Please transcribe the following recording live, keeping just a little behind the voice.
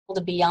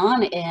to be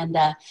on, and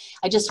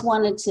I just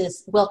wanted to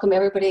welcome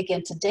everybody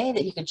again today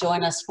that you could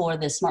join us for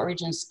the Smart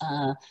Regions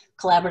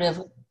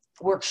Collaborative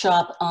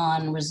Workshop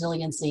on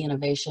Resiliency,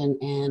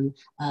 Innovation,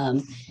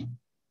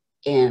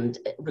 and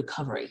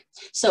Recovery.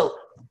 So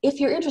if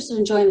you're interested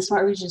in joining the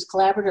Smart Regions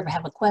Collaborative or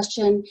have a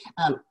question,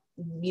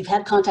 you've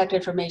had contact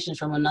information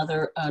from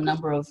another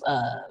number of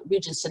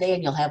regions today,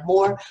 and you'll have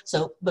more.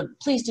 So, but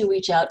please do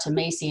reach out to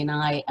Macy and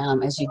I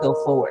as you go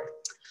forward.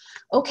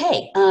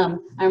 Okay,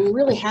 I'm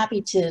really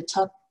happy to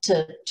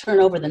turn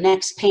over the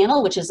next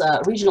panel, which is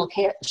a regional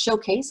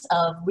showcase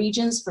of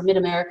regions for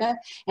Mid-America,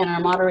 and our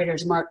moderator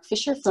is Mark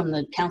Fisher from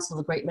the Council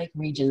of the Great Lakes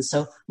Regions.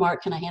 So,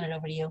 Mark, can I hand it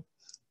over to you?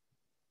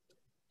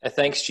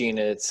 Thanks,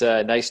 Gina. It's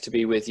nice to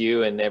be with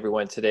you and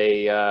everyone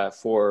today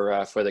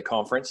for the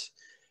conference.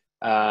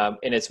 And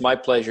it's my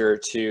pleasure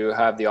to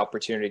have the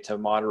opportunity to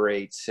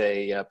moderate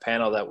a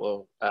panel that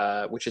will,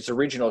 which is a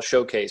regional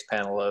showcase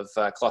panel of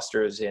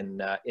clusters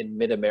in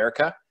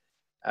Mid-America,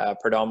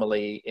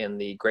 predominantly in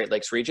the Great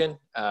Lakes region,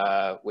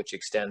 which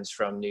extends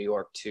from New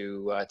York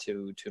to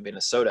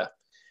Minnesota.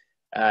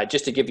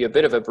 Just to give you a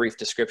bit of a brief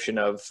description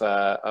of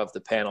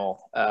the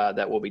panel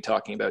that we'll be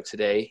talking about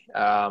today.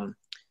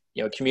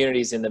 You know,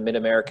 communities in the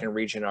Mid-American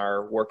region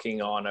are working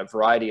on a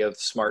variety of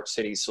smart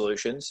city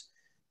solutions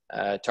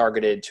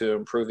targeted to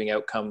improving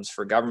outcomes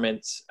for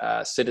governments,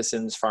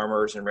 citizens,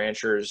 farmers and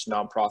ranchers,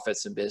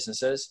 nonprofits and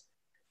businesses.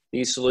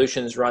 These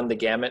solutions run the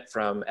gamut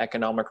from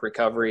economic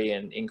recovery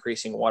and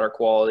increasing water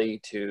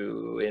quality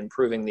to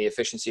improving the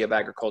efficiency of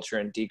agriculture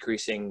and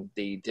decreasing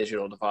the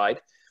digital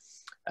divide.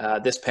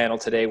 This panel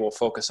today will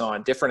focus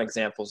on different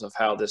examples of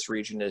how this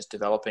region is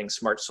developing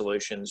smart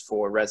solutions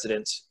for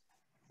residents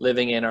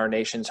living in our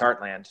nation's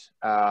heartland.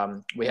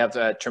 We have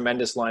a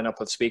tremendous lineup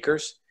of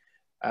speakers.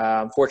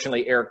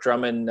 Unfortunately, Eric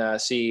Drummond,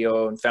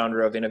 CEO and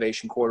founder of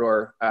Innovation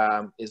Corridor,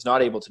 is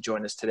not able to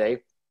join us today,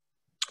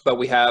 but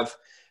we have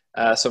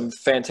some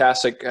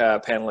fantastic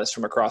panelists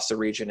from across the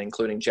region,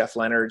 including Jeff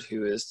Leonard,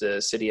 who is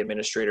the city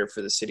administrator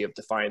for the city of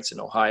Defiance in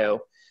Ohio,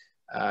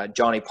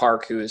 Johnny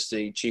Park, who is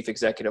the chief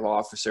executive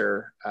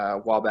officer,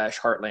 Wabash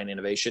Heartland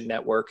Innovation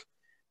Network,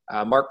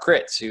 Mark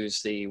Critz,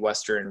 who's the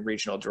Western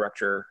Regional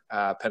Director,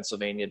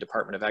 Pennsylvania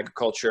Department of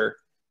Agriculture,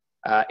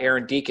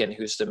 Aaron Deacon,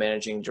 who's the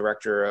managing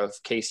director of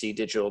KC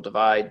Digital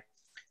Divide,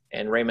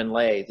 and Raymond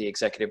Lay, the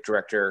executive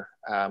director,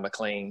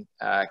 McLean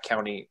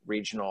County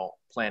Regional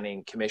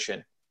Planning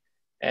Commission.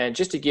 And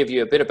just to give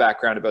you a bit of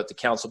background about the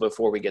council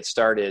before we get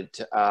started,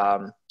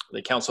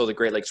 the Council of the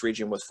Great Lakes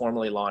Region was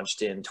formally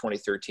launched in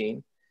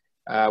 2013.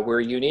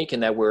 We're unique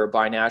in that we're a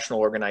binational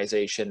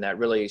organization that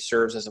really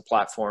serves as a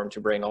platform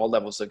to bring all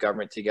levels of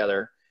government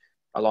together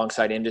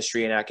alongside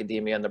industry and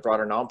academia and the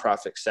broader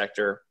nonprofit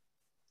sector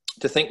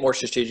to think more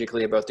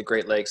strategically about the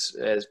Great Lakes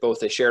as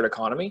both a shared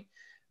economy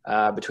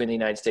between the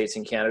United States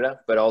and Canada,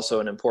 but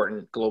also an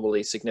important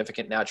globally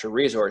significant natural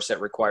resource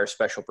that requires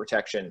special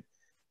protection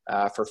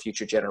for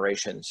future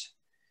generations.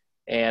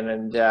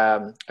 And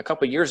a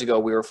couple of years ago,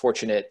 we were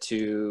fortunate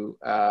to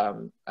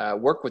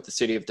work with the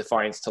City of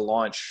Defiance to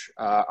launch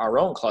our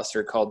own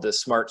cluster called the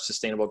Smart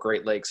Sustainable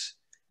Great Lakes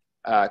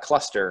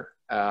Cluster,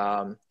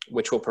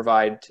 which will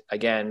provide,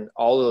 again,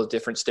 all of the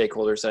different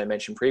stakeholders that I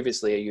mentioned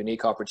previously, a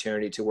unique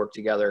opportunity to work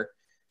together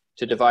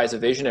to devise a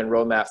vision and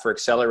roadmap for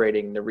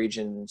accelerating the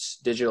region's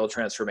digital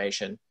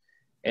transformation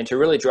and to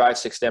really drive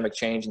systemic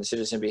change in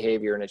citizen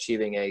behavior and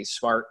achieving a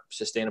smart,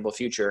 sustainable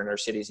future in our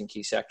cities and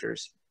key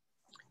sectors.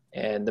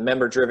 And the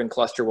member-driven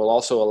cluster will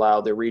also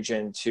allow the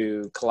region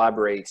to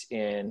collaborate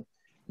in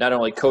not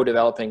only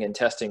co-developing and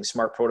testing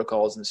smart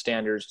protocols and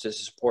standards to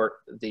support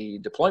the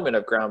deployment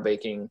of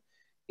groundbreaking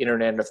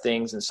Internet of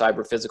Things and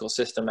cyber physical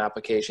system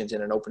applications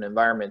in an open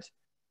environment.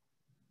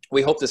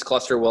 We hope this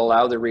cluster will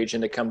allow the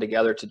region to come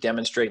together to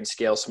demonstrate and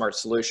scale smart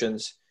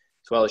solutions,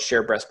 as well as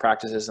share best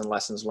practices and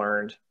lessons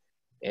learned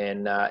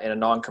in a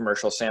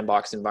non-commercial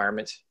sandbox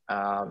environment.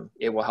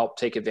 It will help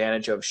take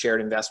advantage of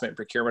shared investment and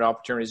procurement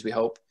opportunities, we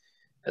hope,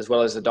 as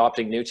well as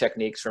adopting new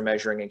techniques for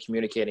measuring and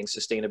communicating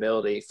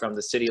sustainability from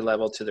the city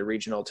level to the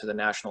regional to the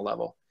national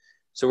level.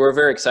 So we're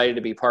very excited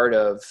to be part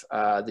of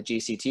the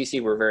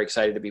GCTC. We're very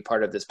excited to be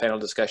part of this panel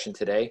discussion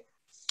today.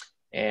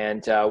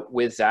 And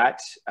with that,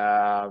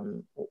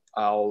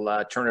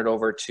 I'll turn it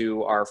over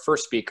to our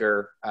first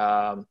speaker,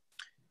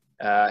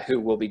 who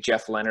will be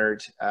Jeff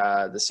Leonard,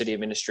 the city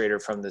administrator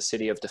from the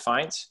city of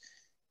Defiance.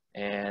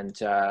 And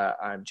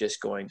I'm just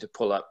going to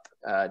pull up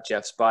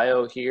Jeff's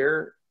bio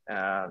here.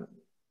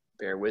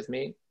 Bear with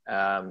me.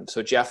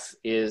 So Jeff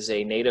is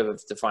a native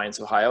of Defiance,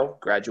 Ohio,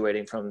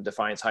 graduating from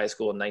Defiance High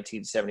School in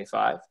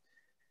 1975.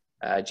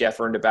 Jeff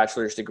earned a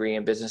bachelor's degree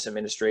in business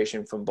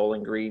administration from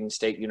Bowling Green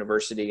State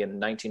University in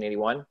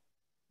 1981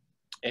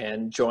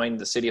 and joined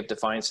the city of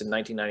Defiance in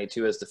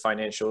 1992 as the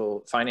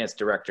finance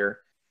director,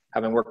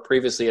 having worked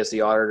previously as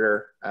the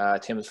auditor,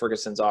 Thomas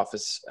Ferguson's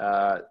office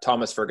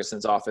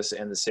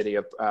in the city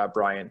of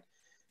Bryan.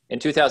 In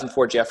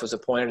 2004, Jeff was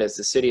appointed as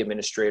the city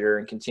administrator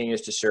and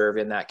continues to serve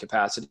in that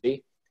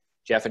capacity.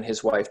 Jeff and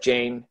his wife,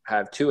 Jane,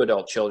 have 2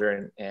 adult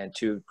children and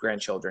 2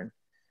 grandchildren.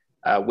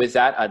 With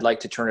that, I'd like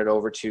to turn it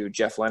over to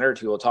Jeff Leonard,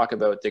 who will talk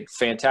about the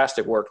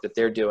fantastic work that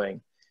they're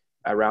doing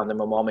around the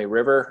Maumee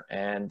River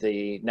and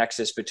the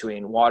nexus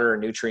between water,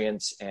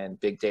 nutrients, and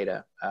big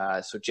data.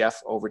 So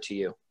Jeff, over to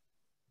you.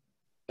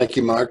 Thank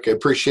you, Mark. I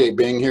appreciate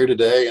being here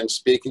today and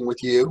speaking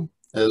with you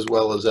as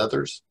well as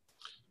others.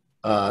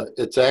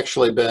 It's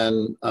actually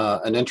been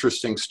an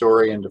interesting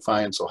story in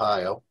Defiance,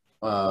 Ohio.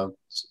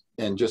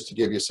 And just to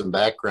give you some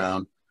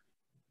background,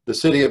 the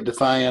city of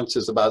Defiance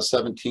is about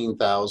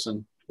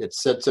 17,000. It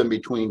sits in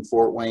between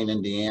Fort Wayne,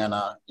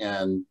 Indiana,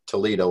 and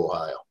Toledo,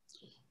 Ohio.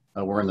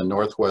 We're in the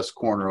northwest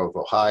corner of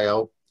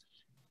Ohio.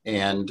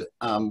 And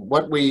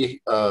what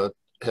we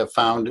have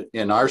found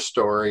in our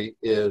story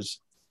is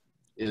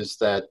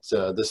that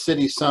the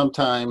city some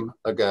time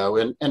ago,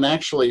 and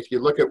actually if you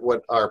look at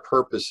what our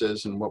purpose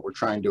is and what we're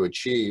trying to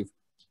achieve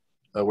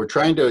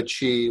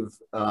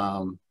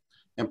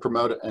and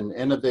promote an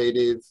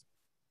innovative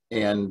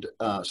and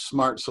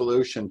smart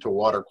solution to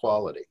water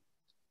quality.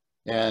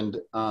 And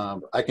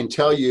I can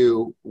tell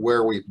you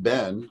where we've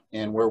been,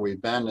 and where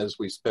we've been is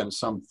we spent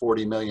some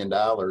 $40 million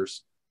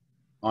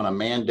on a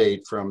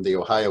mandate from the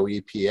Ohio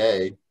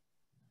EPA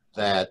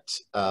that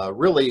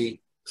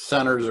really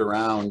centers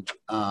around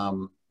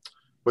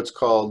what's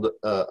called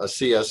a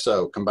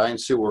CSO, Combined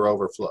Sewer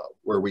Overflow,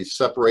 where we've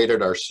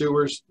separated our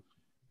sewers,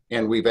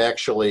 and we've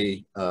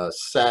actually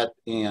sat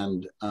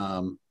and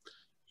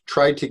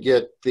tried to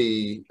get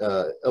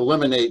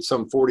eliminate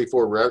some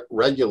 44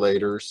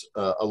 regulators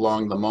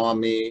along the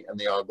Maumee and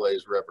the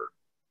Auglaize River.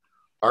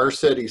 Our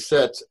city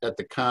sits at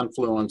the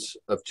confluence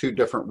of two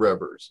different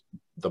rivers,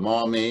 the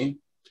Maumee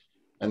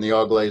and the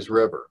Auglaize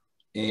River.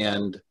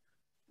 And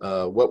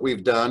what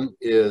we've done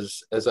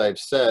is, as I've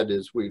said,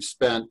 is we've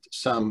spent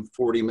some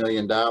 $40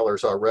 million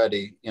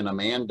already in a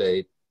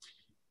mandate.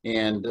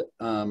 And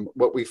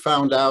what we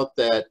found out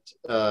that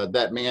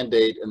that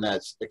mandate and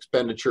that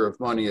expenditure of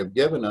money have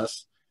given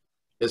us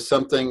is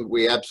something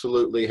we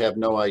absolutely have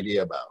no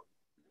idea about.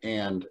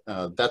 And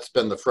that's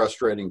been the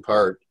frustrating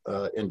part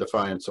in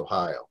Defiance,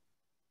 Ohio.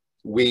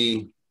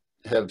 We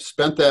have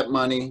spent that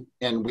money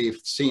and we've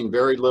seen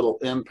very little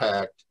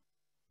impact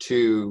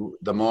to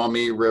the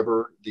Maumee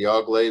River, the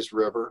Auglaize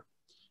River,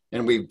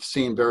 and we've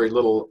seen very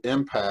little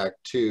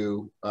impact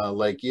to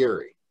Lake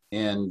Erie.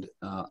 And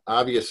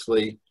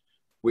obviously,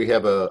 we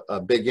have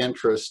a big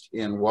interest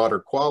in water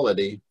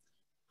quality,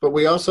 but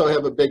we also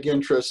have a big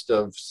interest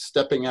of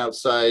stepping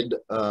outside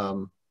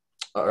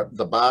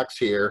the box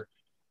here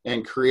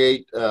and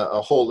create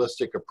a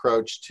holistic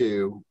approach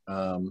to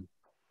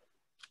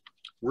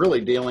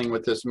really dealing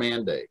with this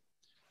mandate.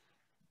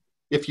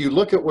 If you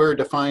look at where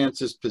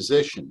Defiance is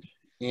positioned,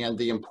 and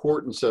the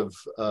importance of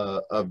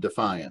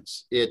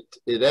Defiance.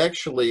 It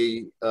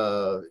actually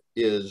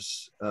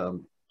is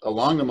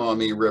along the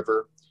Maumee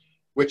River,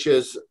 which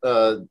is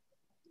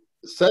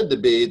said to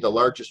be the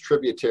largest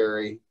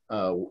tributary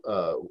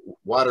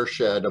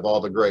watershed of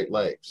all the Great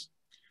Lakes.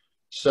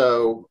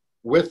 So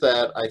with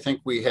that, I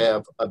think we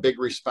have a big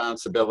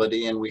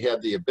responsibility, and we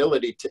have the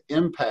ability to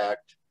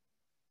impact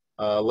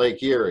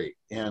Lake Erie.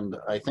 And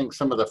I think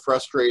some of the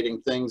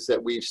frustrating things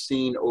that we've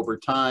seen over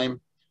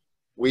time,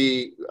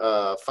 we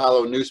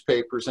follow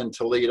newspapers in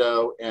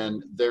Toledo,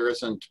 and there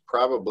isn't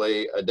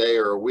probably a day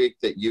or a week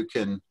that you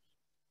can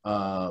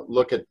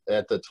look at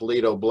the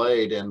Toledo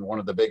Blade, and one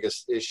of the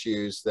biggest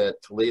issues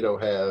that Toledo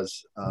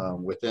has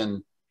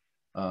within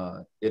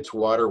its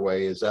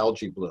waterway is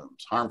algae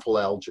blooms, harmful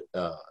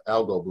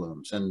algal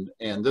blooms.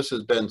 And this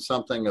has been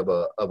something of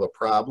a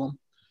problem.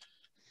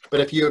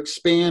 But if you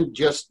expand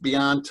just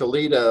beyond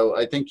Toledo,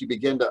 I think you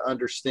begin to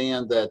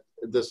understand that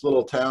this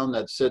little town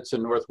that sits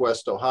in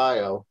Northwest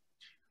Ohio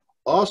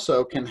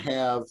also can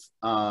have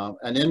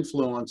an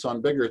influence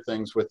on bigger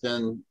things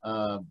within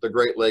the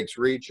Great Lakes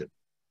region.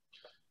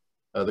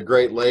 The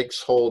Great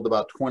Lakes hold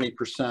about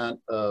 20%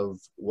 of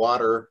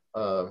water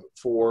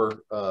for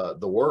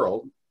the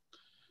world,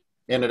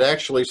 and it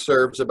actually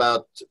serves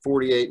about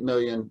 48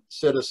 million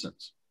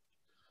citizens.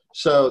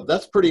 So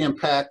that's pretty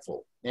impactful.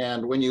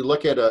 And when you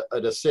look at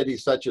a city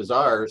such as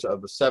ours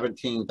of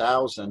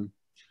 17,000,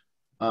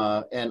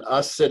 and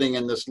us sitting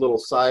in this little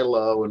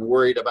silo and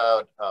worried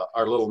about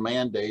our little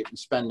mandate and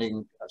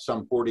spending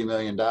some $40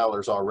 million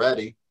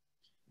already,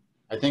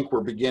 I think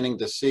we're beginning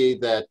to see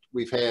that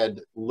we've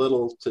had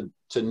little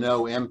to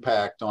no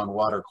impact on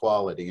water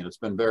quality, and it's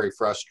been very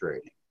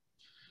frustrating.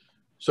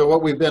 So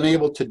what we've been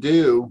able to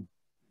do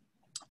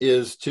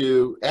is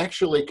to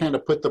actually kind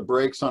of put the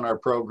brakes on our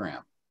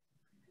program.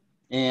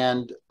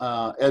 And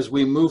as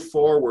we move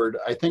forward,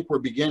 I think we're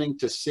beginning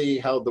to see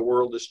how the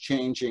world is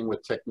changing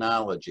with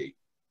technology,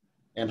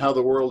 and how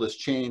the world has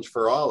changed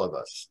for all of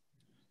us.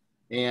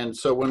 And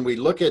so when we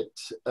look at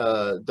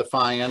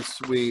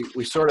Defiance, we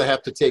sort of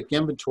have to take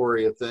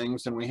inventory of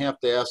things, and we have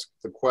to ask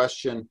the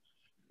question,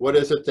 what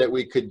is it that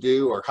we could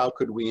do, or how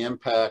could we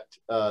impact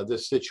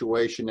this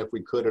situation if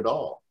we could at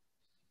all?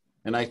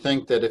 And I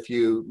think that if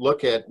you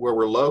look at where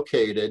we're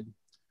located,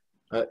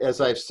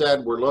 as I've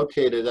said, we're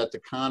located at the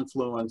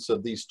confluence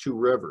of these two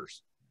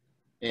rivers.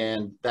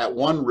 And that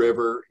one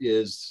river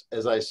is,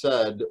 as I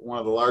said, one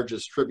of the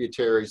largest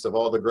tributaries of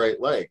all the Great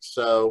Lakes.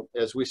 So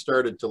as we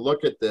started to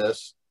look at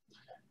this,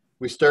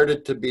 we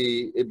started to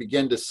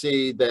begin to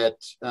see that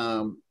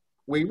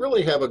we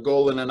really have a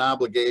goal and an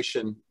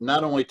obligation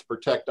not only to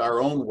protect our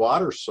own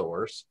water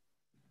source,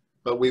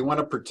 but we want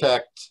to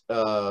protect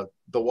the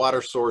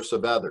water source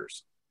of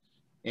others.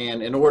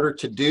 And in order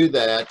to do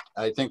that,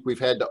 I think we've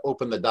had to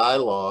open the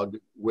dialogue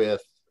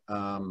with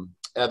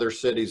other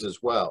cities as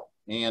well.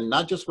 And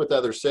not just with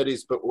other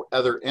cities, but with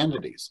other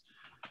entities.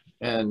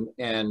 And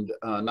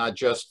not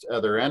just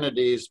other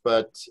entities,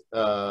 but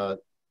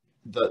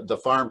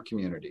the farm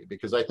community,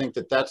 because I think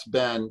that that's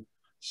been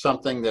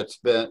something that's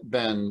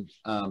been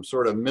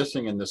sort of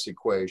missing in this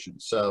equation.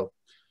 So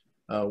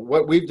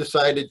what we've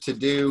decided to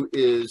do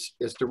is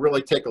to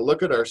really take a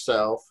look at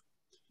ourselves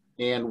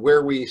and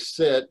where we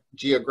sit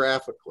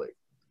geographically.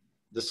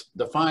 This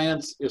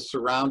Defiance is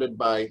surrounded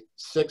by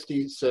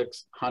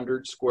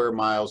 6,600 square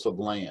miles of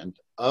land,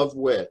 of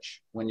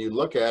which, when you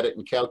look at it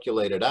and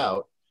calculate it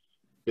out,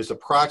 is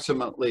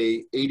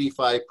approximately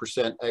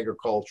 85%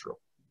 agricultural.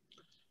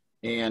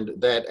 And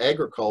that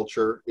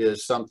agriculture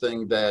is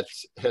something that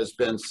has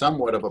been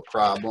somewhat of a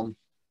problem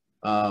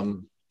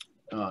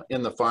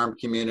in the farm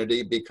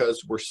community,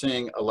 because we're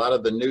seeing a lot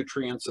of the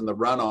nutrients and the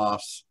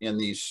runoffs in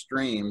these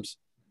streams.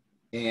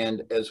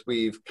 And as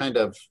we've kind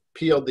of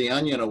peeled the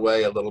onion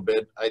away a little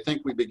bit, I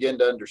think we begin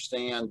to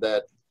understand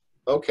that,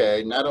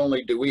 okay, not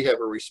only do we have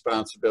a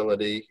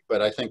responsibility,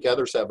 but I think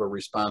others have a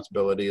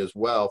responsibility as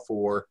well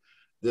for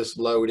this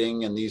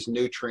loading and these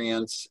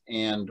nutrients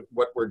and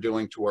what we're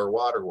doing to our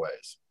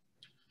waterways.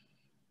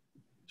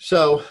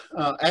 So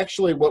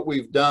actually what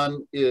we've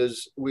done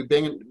is we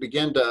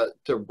begin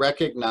to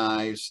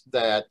recognize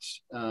that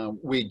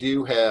we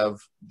do have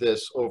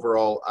this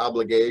overall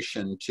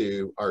obligation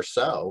to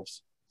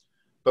ourselves,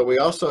 but we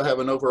also have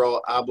an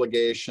overall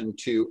obligation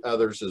to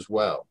others as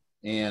well.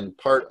 And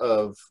part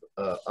of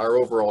our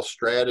overall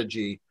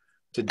strategy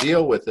to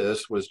deal with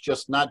this was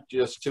not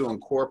just to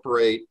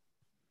incorporate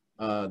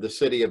the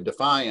city of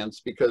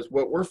Defiance, because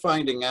what we're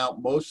finding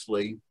out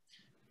mostly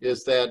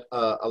is that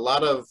a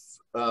lot of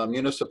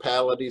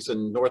municipalities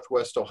in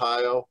Northwest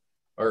Ohio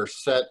are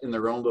set in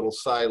their own little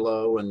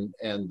silo,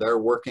 and they're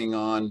working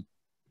on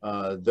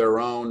their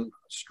own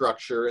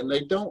structure, and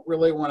they don't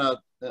really want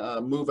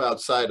to move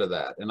outside of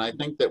that. And I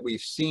think that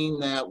we've seen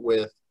that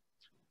with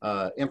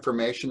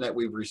information that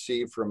we've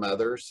received from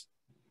others.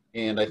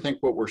 And I think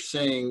what we're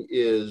seeing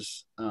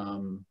is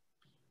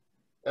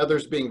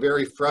others being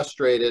very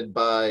frustrated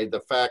by the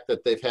fact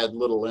that they've had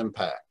little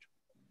impact.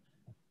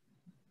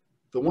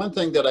 The one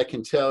thing that I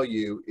can tell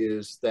you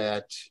is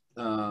that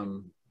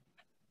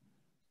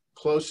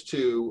close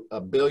to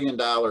 $1 billion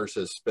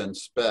has been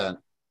spent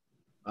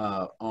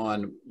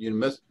on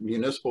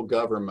municipal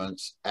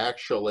governments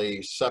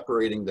actually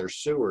separating their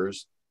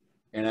sewers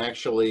and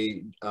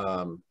actually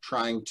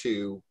trying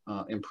to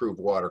improve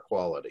water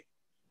quality.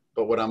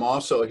 But what I'm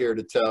also here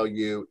to tell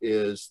you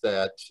is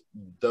that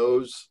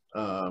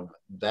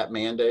that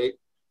mandate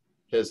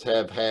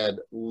have had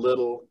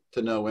little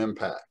to no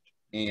impact.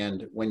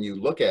 And when you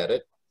look at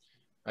it,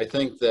 I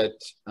think that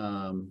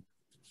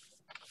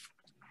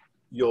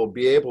you'll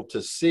be able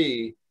to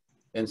see,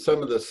 and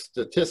some of the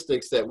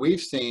statistics that we've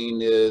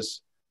seen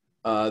is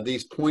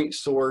these point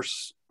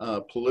source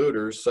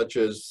polluters, such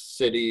as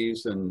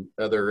cities and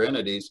other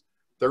entities,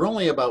 they're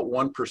only about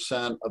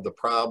 1% of the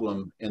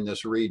problem in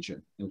this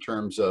region in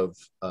terms of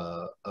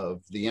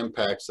the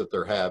impacts that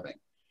they're having.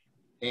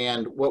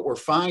 And what we're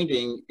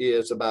finding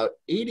is about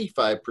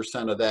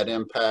 85% of that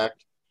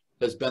impact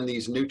has been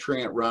these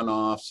nutrient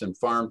runoffs and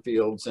farm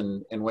fields.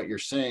 And what you're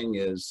seeing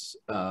is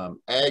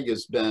ag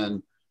has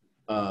been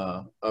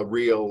a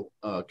real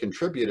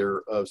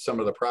contributor of some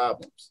of the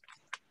problems.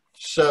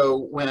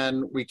 So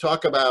when we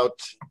talk about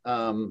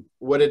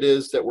what it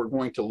is that we're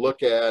going to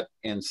look at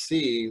and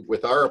see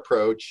with our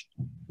approach,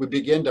 we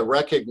begin to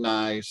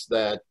recognize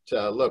that,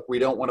 look, we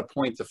don't want to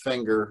point the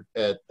finger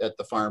at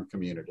the farm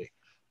community.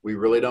 We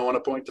really don't want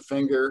to point the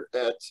finger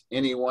at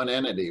any one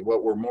entity.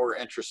 What we're more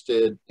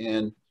interested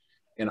in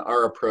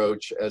our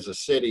approach as a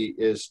city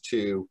is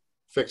to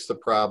fix the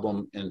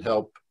problem and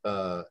help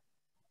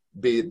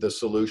be the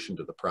solution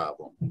to the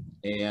problem.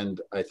 And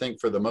I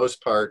think for the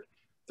most part,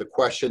 the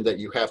question that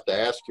you have to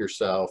ask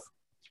yourself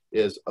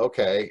is,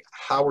 okay,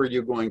 how are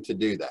you going to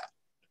do that?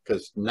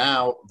 Because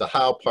now the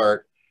how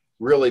part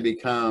really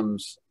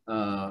becomes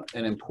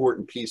an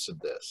important piece of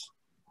this.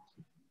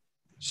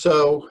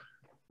 So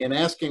in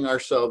asking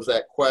ourselves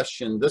that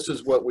question, this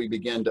is what we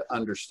begin to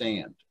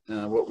understand.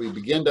 What we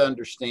begin to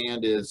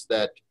understand is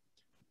that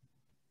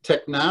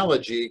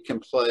technology can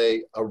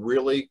play a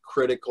really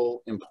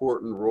critical,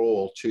 important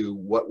role to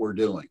what we're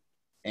doing.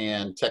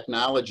 And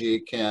technology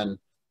can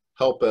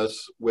help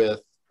us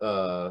with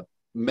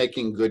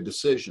making good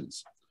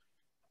decisions.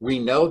 We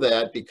know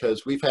that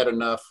because we've had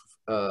enough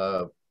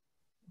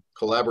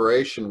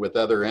collaboration with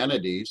other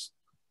entities,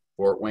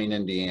 Fort Wayne,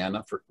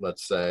 Indiana,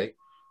 let's say,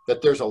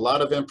 that there's a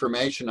lot of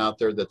information out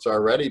there that's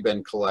already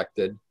been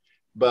collected,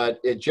 but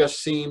it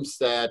just seems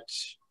that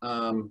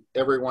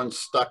everyone's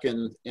stuck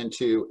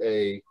into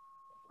a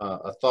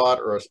thought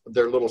or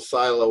their little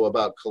silo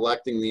about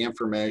collecting the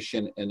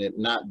information and it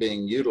not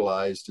being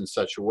utilized in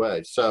such a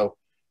way. So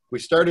we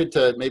started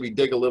to maybe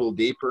dig a little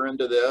deeper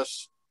into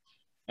this.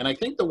 And I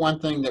think the one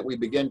thing that we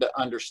begin to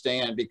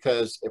understand,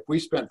 because if we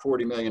spent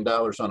 $40 million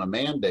on a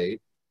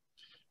mandate,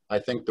 I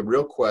think the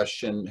real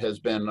question has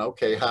been,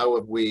 okay, how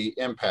have we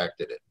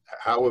impacted it?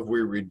 How have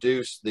we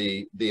reduced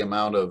the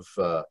amount of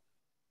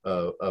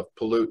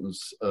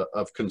pollutants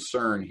of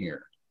concern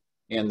here?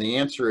 And the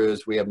answer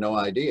is we have no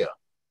idea.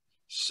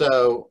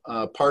 So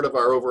part of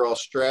our overall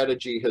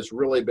strategy has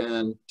really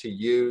been to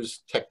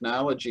use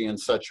technology in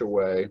such a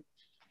way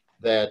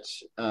that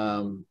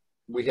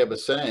we have a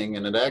saying,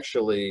 and it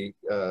actually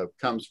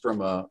comes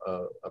from a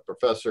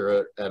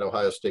professor at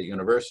Ohio State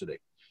University,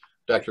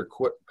 Dr.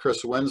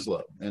 Chris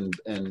Winslow.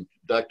 And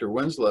Dr.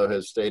 Winslow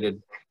has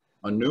stated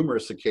on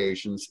numerous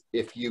occasions,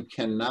 if you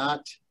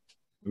cannot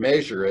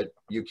measure it,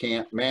 you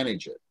can't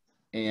manage it.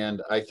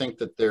 And I think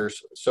that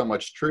there's so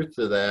much truth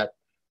to that,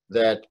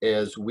 that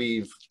as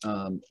we've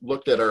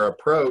looked at our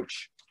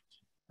approach,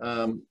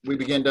 we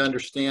begin to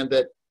understand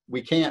that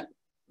we can't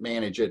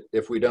manage it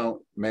if we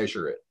don't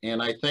measure it.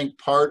 And I think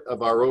part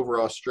of our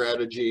overall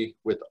strategy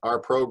with our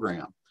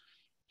program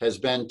has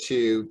been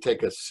to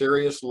take a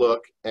serious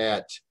look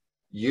at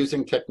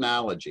using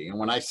technology. And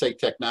when I say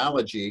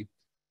technology,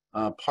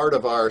 part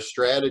of our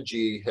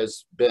strategy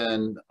has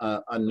been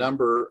a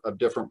number of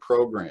different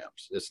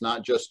programs. It's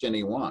not just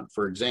any one.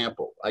 For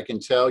example, I can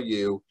tell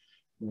you,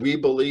 we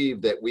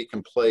believe that we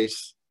can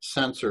place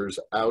sensors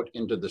out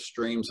into the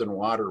streams and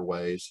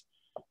waterways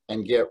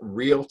and get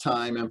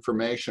real-time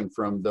information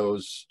from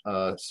those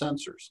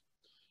sensors.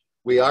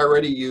 We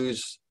already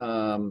use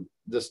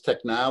this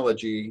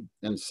technology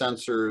and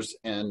sensors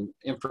and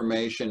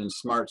information and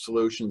smart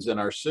solutions in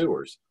our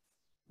sewers.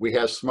 We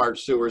have smart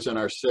sewers in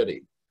our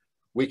city.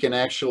 We can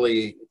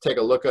actually take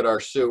a look at our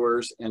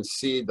sewers and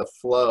see the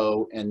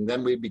flow, and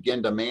then we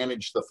begin to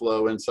manage the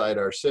flow inside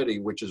our city,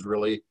 which is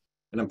really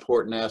an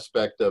important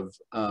aspect of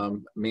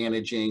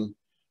managing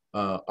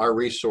our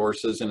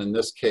resources, and in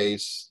this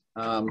case,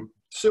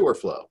 sewer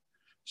flow.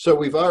 So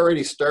we've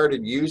already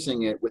started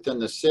using it within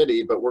the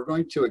city, but we're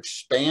going to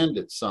expand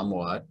it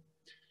somewhat.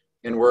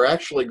 And we're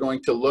actually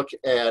going to look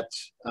at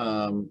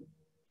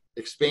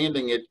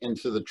expanding it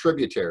into the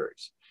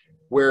tributaries,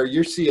 where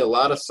you see a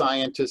lot of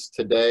scientists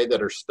today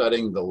that are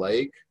studying the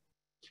lake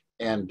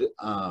and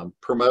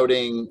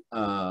promoting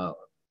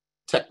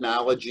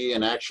technology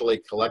and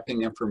actually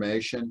collecting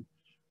information.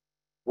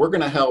 We're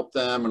going to help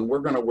them, and we're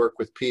going to work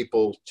with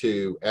people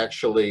to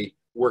actually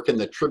work in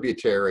the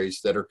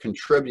tributaries that are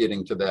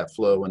contributing to that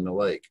flow in the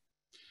lake.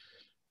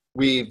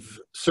 We've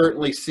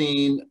certainly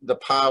seen the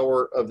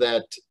power of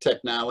that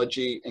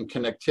technology, and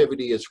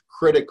connectivity is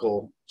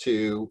critical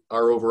to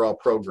our overall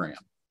program.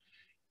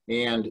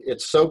 And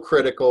it's so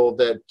critical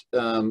that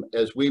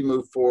as we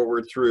move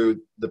forward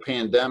through the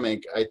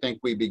pandemic, I think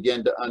we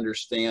begin to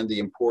understand the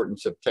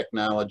importance of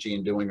technology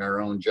and doing our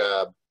own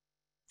job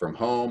from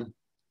home,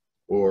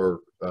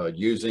 or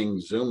using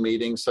Zoom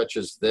meetings such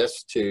as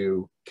this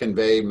to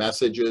convey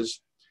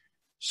messages.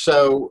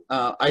 So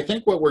I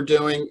think what we're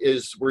doing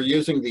is we're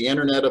using the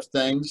Internet of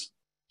Things.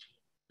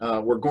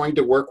 We're going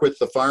to work with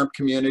the farm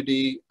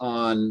community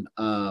on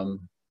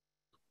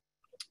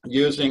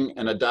using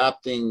and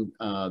adopting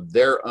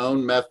their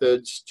own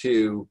methods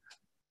to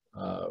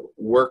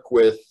work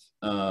with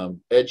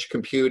edge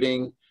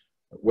computing,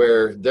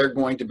 where they're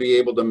going to be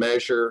able to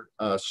measure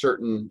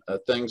certain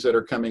things that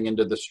are coming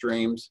into the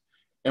streams.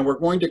 And we're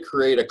going to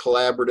create a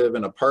collaborative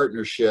and a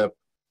partnership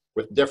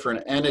with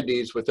different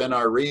entities within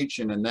our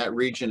region, and that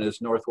region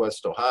is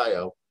Northwest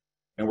Ohio.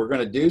 And we're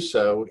going to do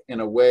so in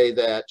a way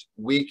that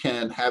we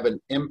can have an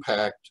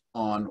impact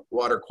on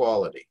water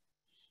quality.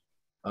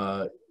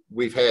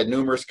 We've had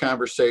numerous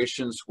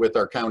conversations with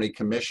our county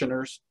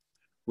commissioners.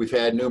 We've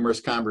had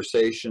numerous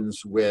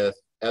conversations with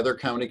other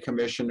county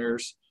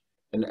commissioners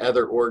and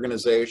other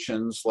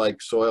organizations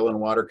like soil and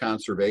water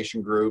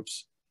conservation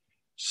groups.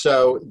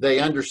 So they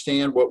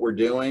understand what we're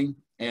doing,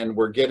 and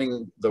we're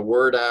getting the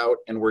word out,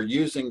 and we're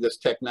using this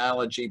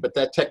technology, but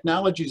that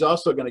technology is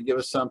also going to give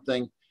us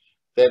something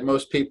that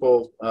most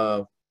people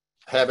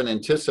haven't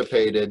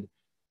anticipated,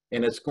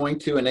 and it's going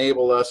to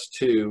enable us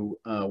to,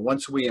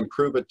 once we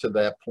improve it to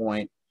that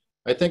point,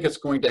 I think it's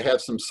going to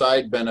have some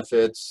side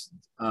benefits,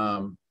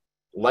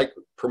 like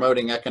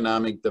promoting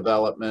economic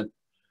development,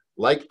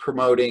 like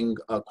promoting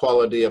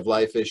quality of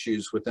life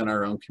issues within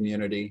our own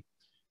community,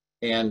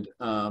 and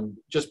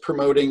just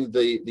promoting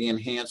the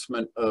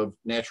enhancement of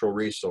natural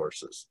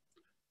resources.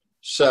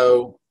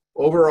 So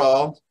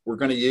overall, we're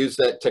going to use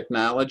that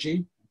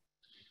technology.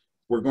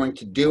 We're going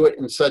to do it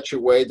in such a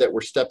way that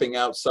we're stepping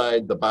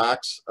outside the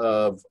box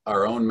of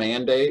our own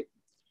mandate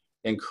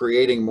and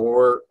creating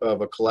more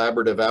of a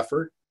collaborative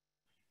effort.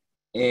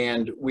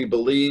 And we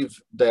believe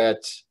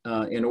that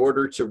in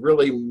order to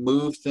really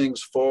move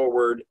things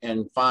forward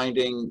and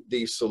finding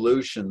these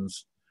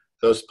solutions,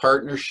 those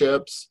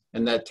partnerships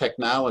and that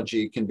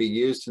technology can be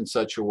used in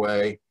such a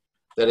way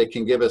that it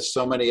can give us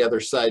so many other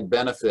side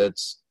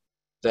benefits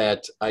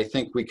that I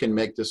think we can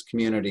make this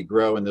community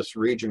grow and this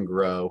region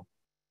grow,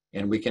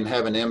 and we can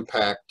have an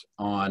impact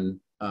on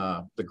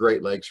the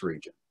Great Lakes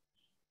region.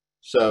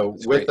 So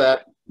That's with great.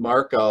 that,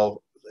 Mark,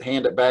 I'll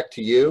hand it back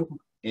to you,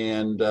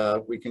 and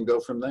we can go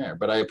from there.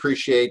 But I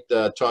appreciate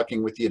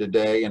talking with you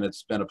today, and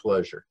it's been a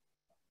pleasure.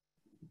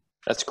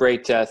 That's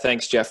great.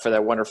 Thanks, Jeff, for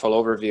that wonderful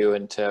overview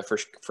and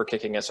for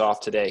kicking us off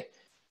today.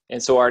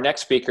 And so our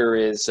next speaker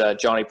is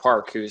Johnny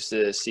Park, who's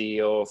the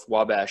CEO of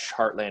Wabash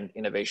Heartland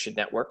Innovation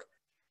Network,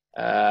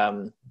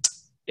 a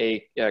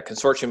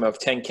consortium of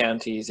 10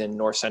 counties in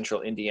north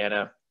central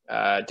Indiana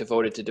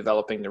devoted to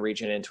developing the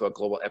region into a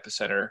global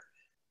epicenter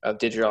of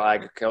digital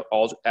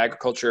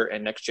agriculture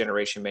and next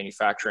generation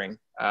manufacturing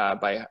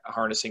by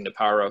harnessing the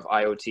power of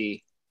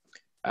IoT.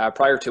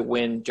 Prior to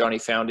WIN, Johnny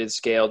founded,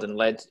 scaled, and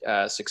led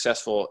a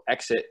successful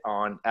exit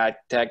on ad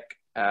tech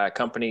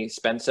company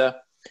Spensa,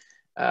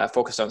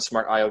 focused on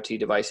smart IoT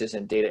devices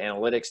and data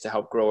analytics to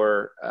help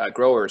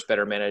growers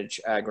better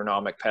manage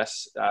agronomic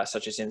pests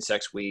such as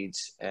insects,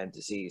 weeds, and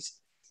disease.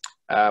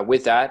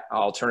 With that,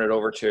 I'll turn it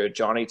over to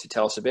Johnny to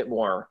tell us a bit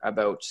more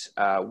about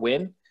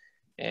WIN,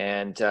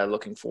 and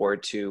looking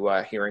forward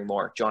to hearing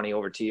more. Johnny,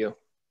 over to you.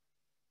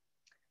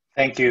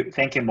 Thank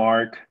you,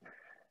 Mark.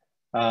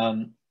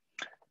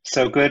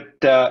 So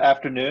good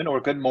afternoon or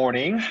good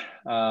morning.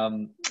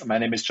 My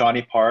name is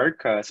Johnny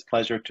Park. It's a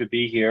pleasure to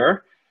be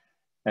here.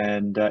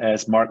 And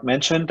as Mark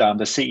mentioned, I'm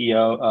the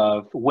CEO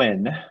of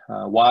WIN,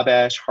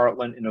 Wabash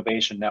Heartland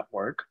Innovation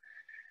Network.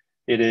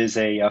 It is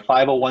a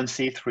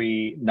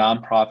 501c3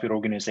 nonprofit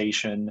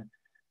organization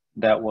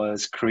that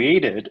was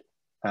created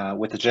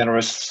with the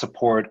generous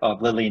support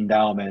of Lilly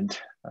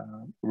Endowment,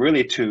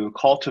 really to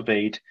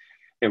cultivate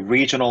a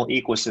regional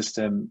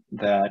ecosystem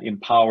that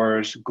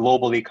empowers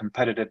globally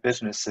competitive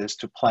businesses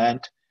to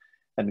plant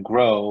and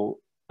grow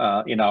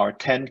in our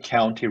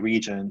 10-county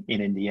region in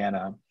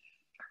Indiana.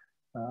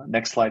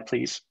 Next slide,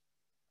 please.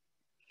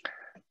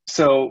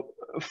 So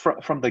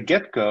from the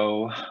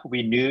get-go,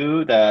 we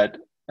knew that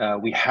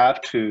we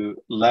have to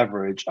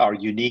leverage our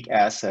unique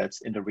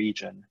assets in the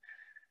region.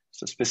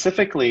 So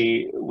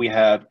specifically, we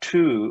have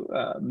two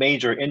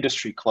major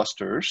industry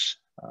clusters,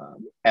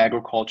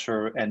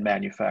 agriculture and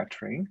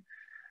manufacturing.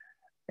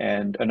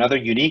 And another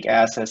unique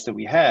assets that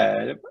we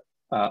have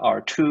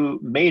are two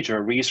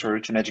major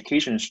research and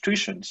education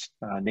institutions,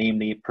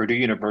 namely Purdue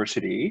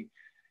University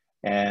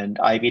and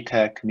Ivy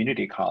Tech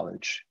Community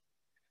College.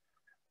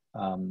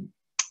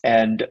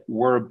 And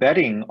we're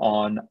betting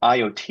on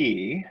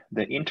IoT,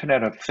 the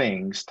Internet of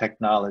Things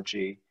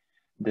technology,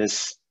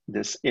 this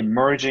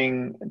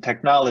emerging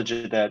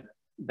technology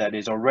that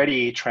is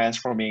already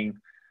transforming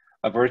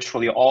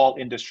virtually all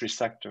industry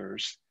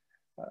sectors.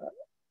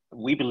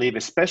 We believe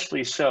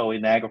especially so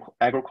in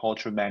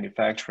agriculture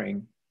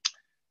manufacturing,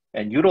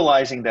 and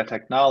utilizing that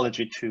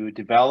technology to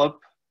develop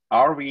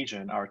our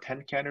region, our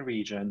 10-county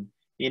region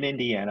in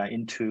Indiana,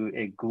 into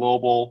a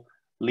global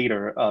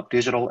leader of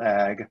digital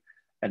ag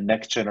and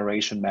next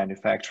generation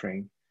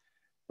manufacturing.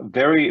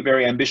 Very,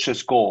 very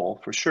ambitious goal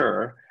for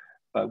sure.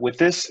 But with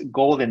this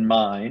goal in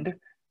mind,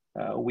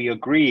 we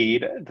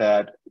agreed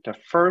that the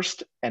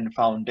first and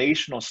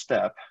foundational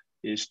step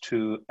is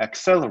to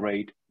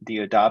accelerate the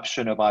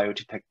adoption of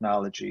IoT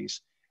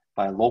technologies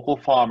by local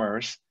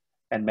farmers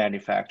and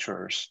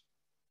manufacturers.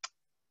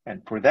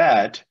 And for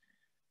that,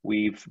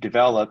 we've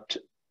developed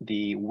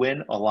the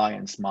WIN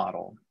Alliance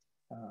model.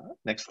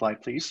 Next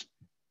slide, please.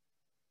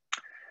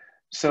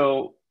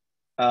 So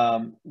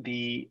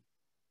the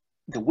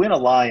WIN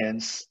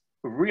Alliance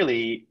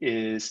really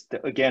is,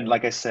 again,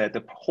 like I said,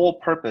 the whole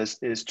purpose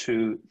is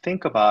to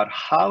think about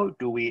how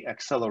do we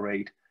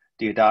accelerate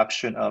the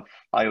adoption of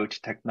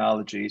IoT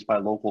technologies by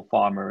local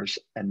farmers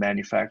and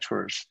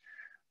manufacturers.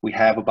 We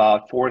have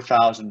about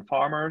 4,000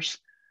 farmers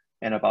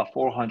and about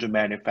 400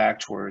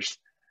 manufacturers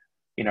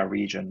in our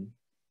region.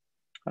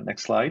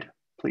 Next slide,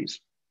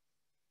 please.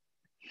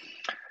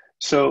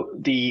 So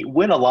the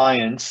WIN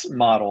Alliance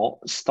model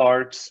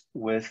starts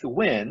with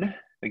WIN.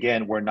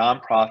 Again, we're a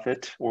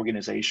nonprofit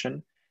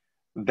organization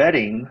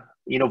vetting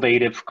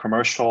innovative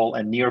commercial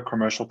and near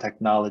commercial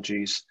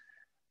technologies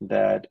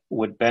that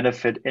would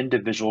benefit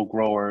individual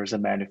growers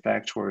and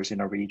manufacturers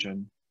in our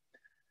region.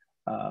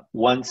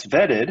 Once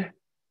vetted,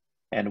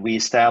 and we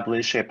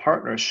establish a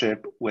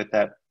partnership with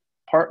that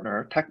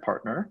partner, tech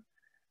partner,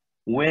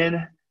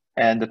 WIN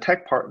and the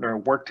tech partner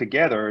work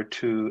together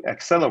to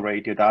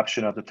accelerate the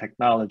adoption of the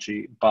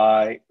technology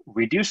by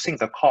reducing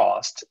the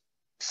cost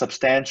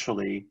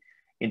substantially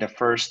in the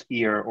first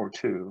year or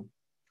two.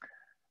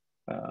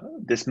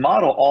 This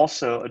model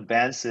also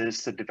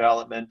advances the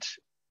development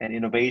and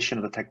innovation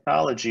of the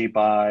technology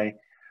by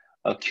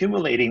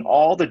accumulating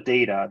all the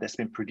data that's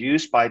been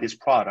produced by these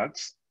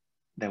products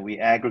that we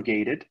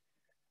aggregated,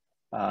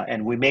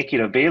 and we make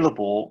it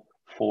available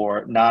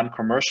for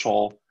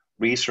non-commercial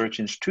research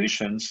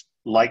institutions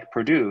like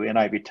Purdue and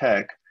Ivy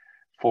Tech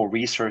for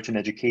research and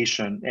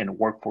education and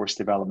workforce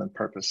development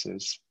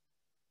purposes.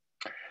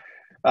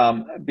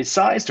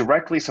 Besides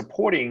directly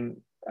supporting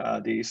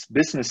these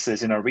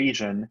businesses in our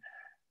region,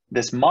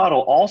 This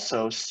model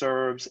also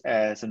serves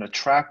as an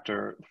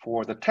attractor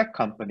for the tech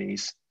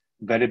companies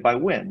vetted by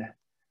WIN,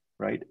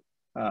 right?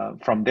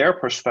 From their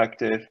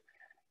perspective,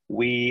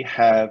 we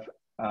have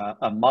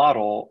a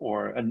model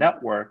or a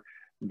network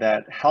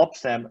that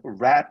helps them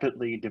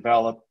rapidly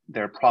develop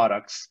their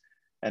products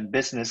and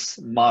business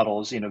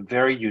models in a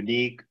very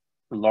unique,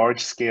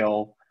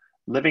 large-scale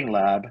living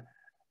lab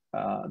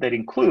that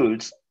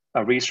includes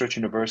a research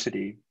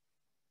university.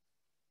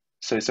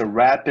 So it's a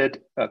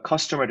rapid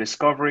customer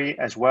discovery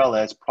as well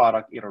as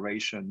product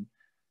iteration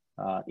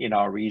in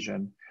our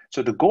region.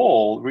 So the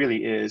goal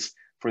really is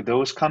for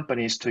those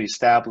companies to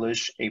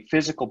establish a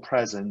physical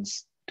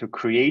presence to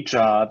create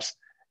jobs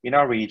in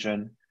our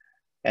region,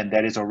 and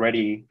that is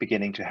already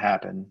beginning to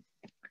happen.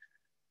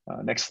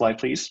 Next slide,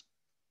 please.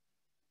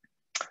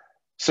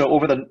 So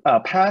over the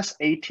past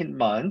 18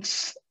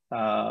 months,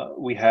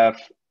 we have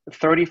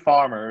 30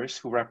 farmers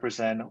who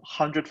represent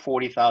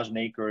 140,000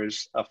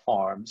 acres of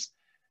farms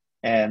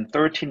and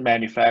 13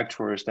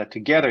 manufacturers that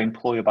together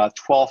employ about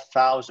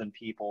 12,000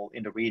 people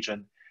in the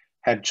region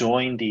have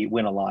joined the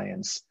WIN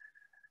Alliance.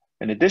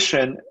 In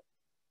addition,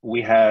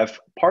 we have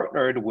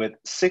partnered with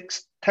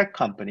 6 tech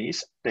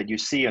companies that you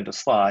see on the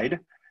slide,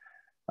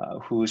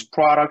 whose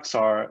products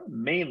are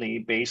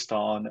mainly based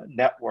on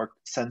network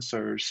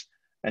sensors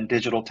and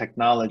digital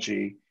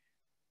technology.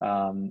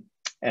 And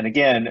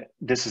again,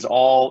 this is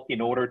all in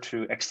order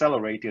to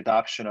accelerate the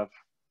adoption of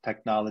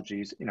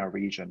technologies in our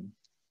region.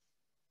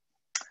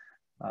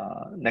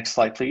 Next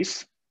slide,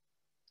 please.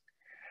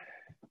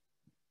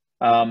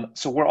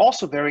 So we're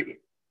also very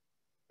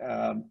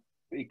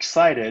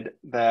excited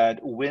that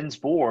WIN's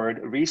board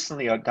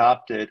recently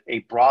adopted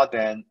a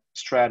broadband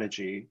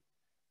strategy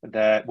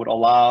that would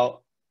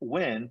allow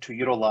WIN to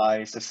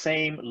utilize the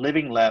same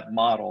living lab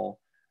model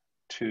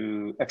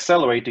to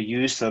accelerate the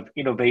use of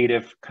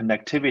innovative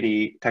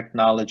connectivity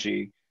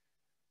technology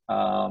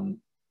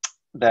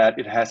that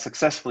it has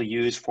successfully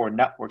used for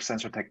network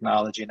sensor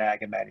technology in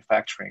ag and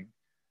manufacturing,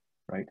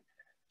 right?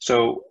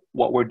 So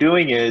what we're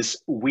doing is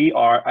we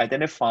are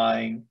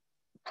identifying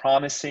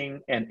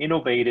promising and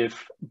innovative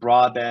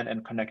broadband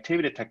and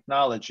connectivity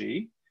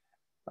technology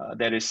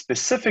that is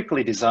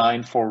specifically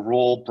designed for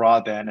rural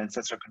broadband and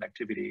sensor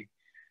connectivity.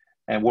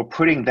 And we're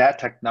putting that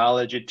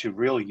technology to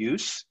real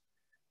use,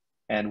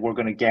 and we're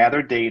going to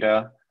gather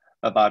data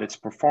about its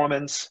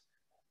performance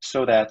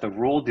so that the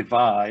rural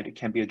divide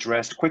can be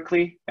addressed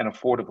quickly and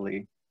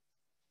affordably.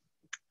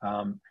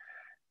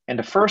 And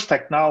the first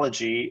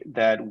technology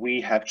that we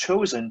have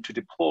chosen to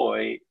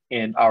deploy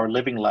in our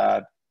living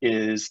lab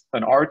is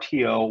an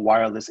RTO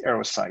wireless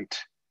aerosite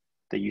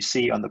that you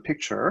see on the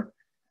picture.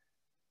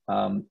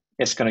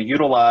 It's going to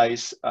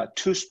utilize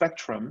 2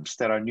 spectrums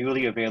that are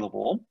newly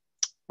available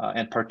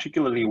and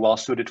particularly well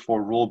suited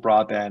for rural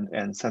broadband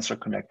and sensor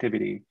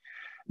connectivity.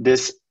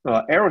 This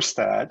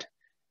aerostat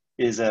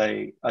is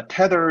a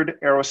tethered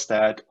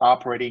aerostat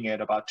operating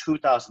at about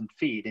 2,000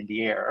 feet in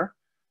the air.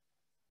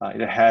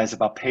 It has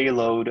about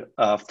payload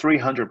of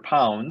 300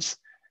 pounds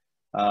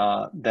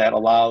that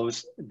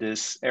allows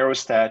this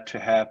aerostat to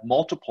have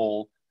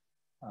multiple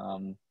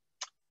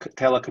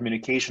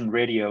telecommunication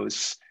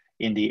radios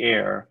in the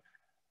air.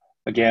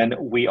 Again,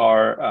 we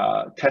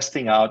are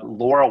testing out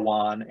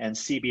LoRaWAN and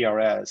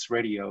CBRS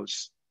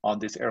radios on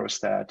this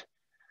aerostat.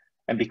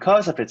 And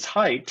because of its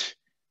height,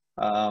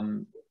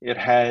 it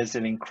has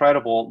an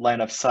incredible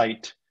line of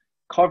sight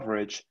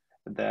coverage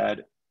that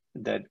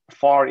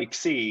far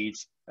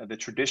exceeds the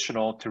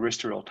traditional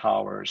terrestrial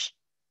towers.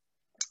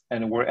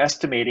 And we're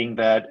estimating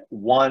that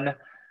one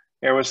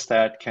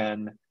aerostat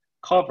can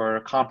cover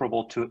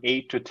comparable to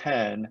 8 to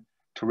 10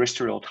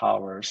 terrestrial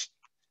towers.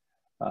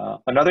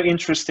 Another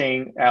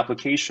interesting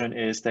application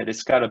is that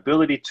it's got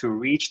ability to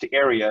reach the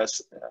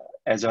areas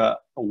as a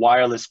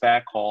wireless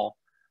backhaul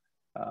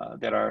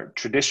that are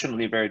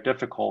traditionally very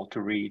difficult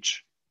to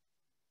reach.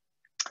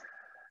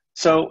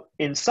 So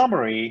in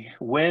summary,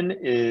 WIN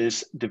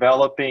is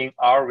developing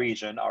our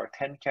region, our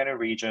 10-county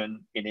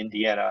region in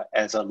Indiana,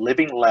 as a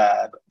living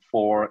lab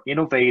for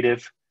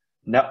innovative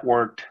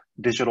networked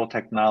digital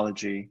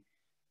technology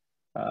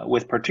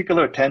with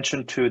particular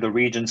attention to the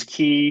region's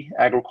key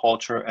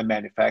agriculture and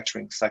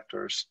manufacturing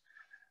sectors.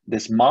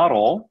 This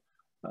model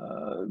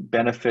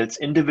benefits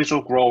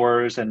individual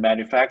growers and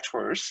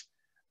manufacturers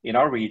in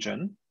our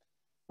region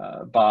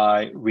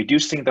by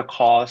reducing the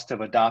cost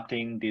of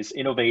adopting these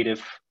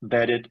innovative,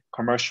 vetted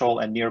commercial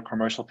and near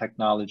commercial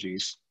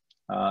technologies.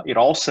 It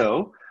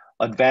also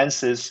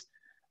advances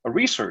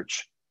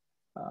research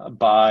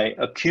by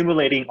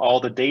accumulating all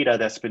the data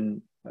that's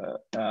been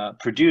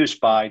produced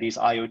by these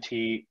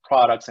IoT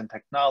products and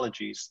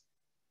technologies,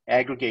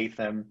 aggregate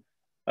them,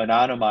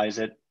 anonymize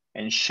it,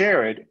 and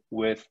share it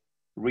with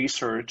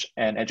research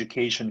and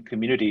education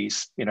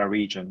communities in our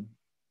region.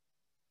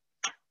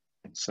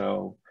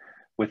 So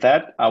with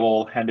that, I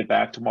will hand it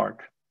back to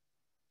Mark.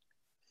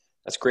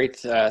 That's great.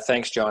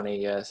 Thanks,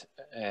 Johnny,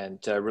 and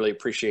really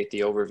appreciate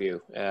the overview.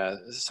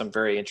 Some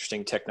very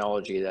interesting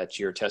technology that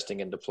you're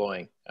testing and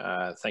deploying.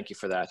 Thank you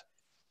for that.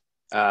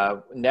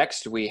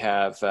 Next, we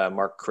have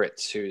Mark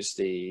Critz, who's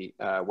the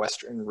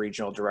Western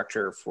Regional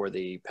Director for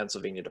the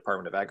Pennsylvania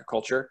Department of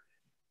Agriculture,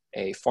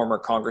 a former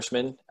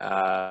congressman.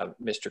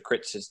 Mr.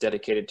 Critz is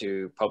dedicated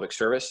to public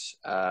service.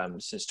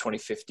 Since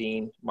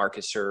 2015, Mark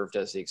has served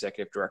as the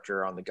Executive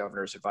Director on the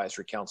Governor's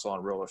Advisory Council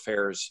on Rural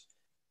Affairs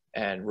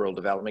and Rural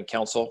Development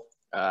Council.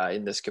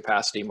 In this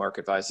capacity, Mark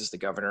advises the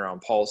Governor on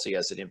policy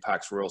as it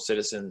impacts rural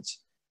citizens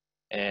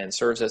and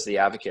serves as the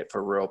advocate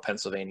for rural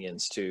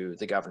Pennsylvanians to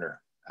the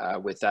Governor.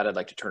 With that, I'd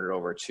like to turn it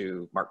over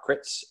to Mark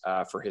Critz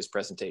for his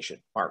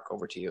presentation. Mark,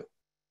 over to you.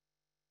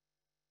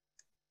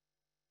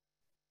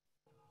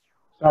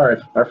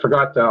 Sorry, I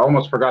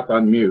almost forgot to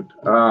unmute.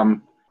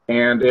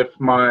 And if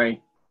my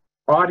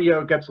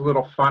audio gets a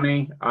little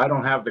funny, I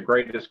don't have the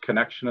greatest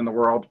connection in the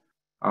world.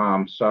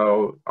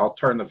 So I'll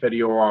turn the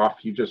video off.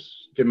 You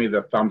just give me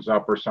the thumbs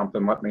up or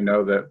something. Let me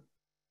know that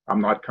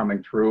I'm not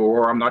coming through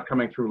or I'm not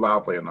coming through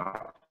loudly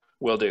enough.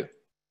 Will do.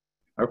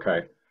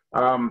 Okay.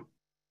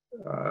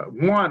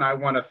 One, I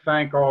want to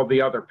thank all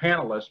the other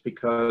panelists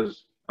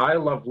because I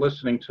love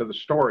listening to the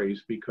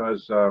stories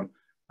because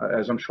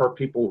as I'm sure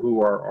people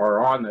who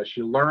are on this,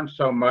 you learn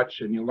so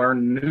much and you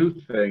learn new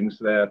things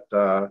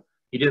that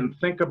you didn't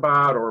think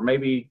about or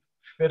maybe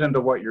fit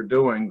into what you're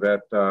doing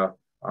that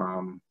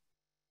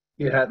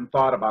you hadn't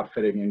thought about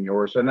fitting in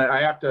yours. And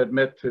I have to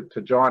admit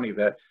to Johnny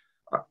that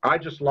I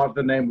just love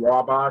the name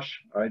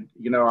Wabash.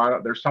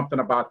 There's something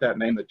about that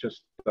name that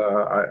just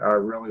I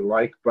really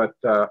like. But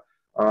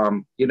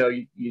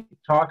you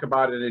talk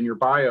about it in your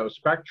bio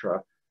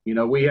spectra.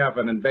 We have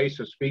an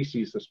invasive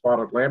species, the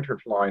spotted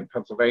lanternfly in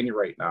Pennsylvania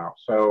right now.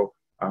 So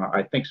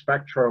I think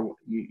spectra,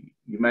 you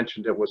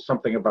mentioned it was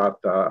something about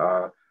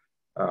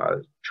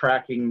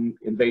tracking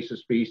invasive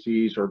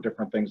species or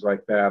different things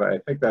like that. I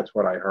think that's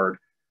what I heard.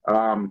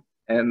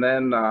 And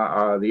then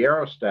the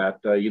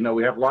aerostat,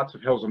 we have lots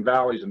of hills and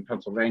valleys in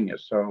Pennsylvania.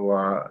 So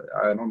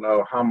I don't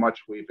know how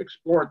much we've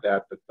explored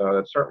that, but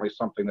it's certainly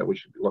something that we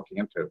should be looking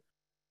into.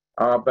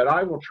 But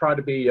I will try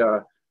to be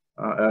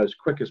as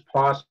quick as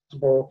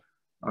possible.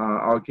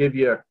 I'll give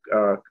you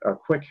a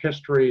quick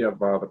history of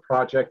the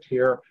project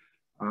here.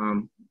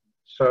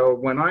 So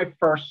when I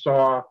first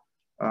saw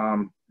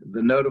the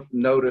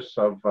notice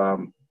of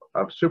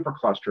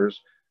superclusters,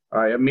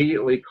 I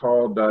immediately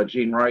called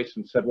Jean Rice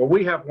and said, well,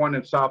 we have one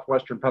in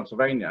southwestern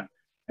Pennsylvania.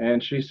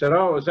 And she said,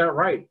 oh, is that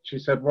right? She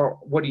said,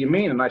 well, what do you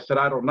mean? And I said,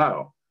 I don't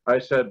know. I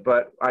said,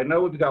 but I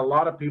know we've got a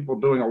lot of people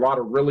doing a lot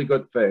of really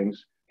good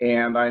things.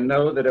 And I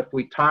know that if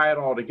we tie it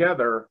all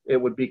together, it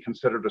would be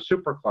considered a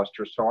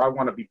supercluster. So I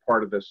want to be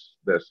part of this.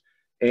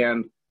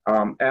 And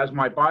as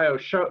my bio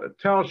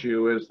tells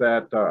you is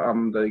that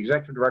I'm the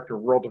Executive Director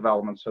of Rural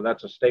Development. So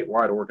that's a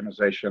statewide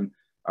organization.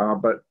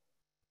 But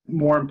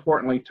more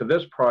importantly to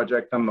this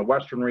project, I'm the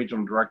Western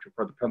Regional Director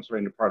for the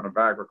Pennsylvania Department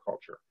of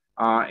Agriculture.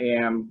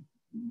 And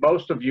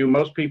most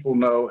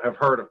people have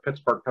heard of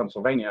Pittsburgh,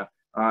 Pennsylvania.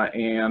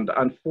 And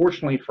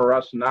unfortunately for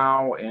us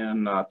now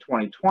in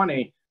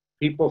 2020,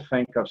 people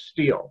think of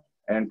steel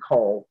and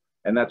coal,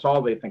 and that's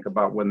all they think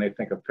about when they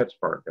think of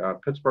Pittsburgh.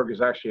 Pittsburgh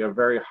is actually a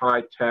very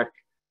high-tech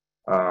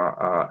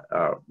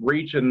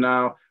region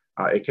now.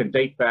 It can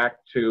date back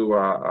to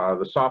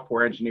the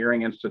Software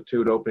Engineering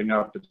Institute opening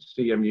up at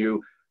CMU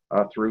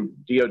through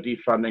DOD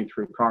funding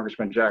through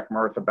Congressman Jack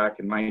Murtha back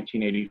in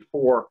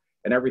 1984,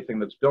 and everything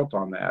that's built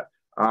on that.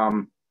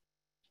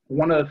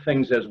 One of the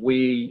things as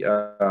we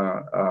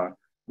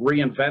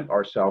reinvent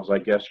ourselves, I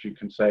guess you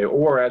can say,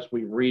 or as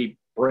we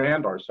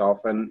rebrand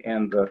ourselves,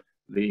 and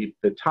the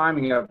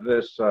timing of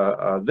this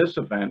this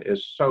event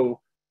is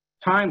so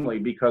timely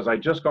because I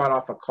just got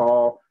off a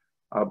call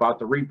about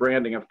the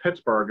rebranding of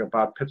Pittsburgh,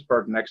 about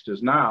Pittsburgh Next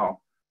is Now,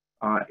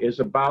 is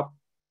about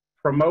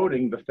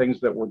promoting the things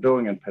that we're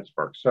doing in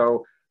Pittsburgh.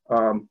 So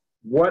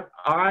what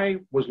I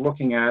was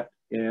looking at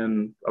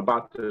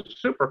about the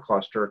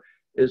supercluster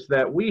is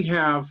that we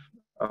have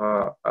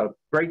a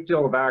great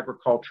deal of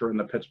agriculture in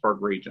the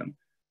Pittsburgh region.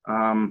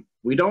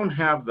 We don't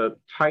have the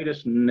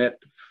tightest knit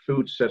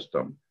food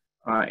system.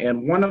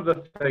 And one of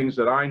the things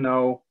that I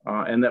know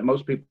and that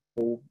most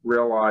people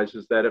realize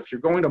is that if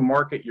you're going to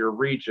market your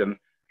region,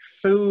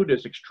 food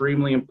is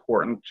extremely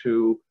important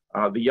to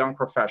the young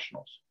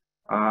professionals.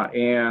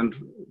 And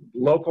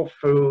local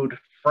food,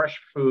 fresh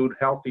food,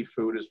 healthy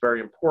food is very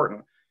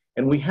important.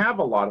 And we have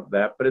a lot of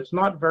that, but it's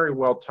not very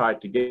well tied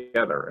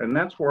together. And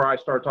that's where I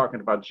started talking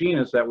about Gene,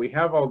 is that we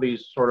have all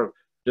these sort of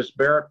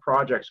disparate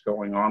projects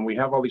going on. We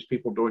have all these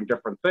people doing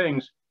different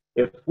things.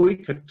 If we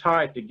could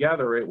tie it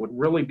together, it would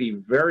really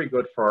be very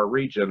good for our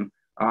region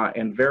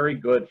and very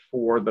good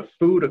for the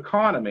food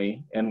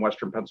economy in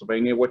Western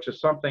Pennsylvania, which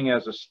is something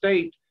as a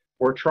state,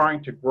 we're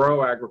trying to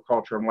grow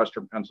agriculture in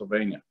Western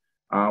Pennsylvania.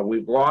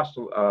 We've lost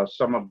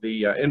some of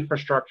the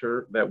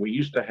infrastructure that we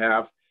used to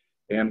have,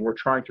 and we're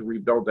trying to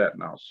rebuild that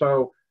now.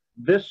 So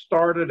this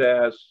started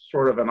as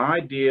sort of an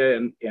idea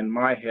in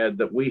my head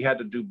that we had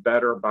to do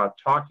better about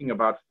talking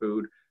about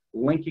food,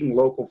 linking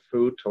local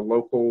food to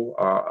local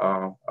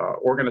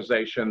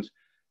organizations,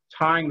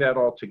 tying that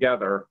all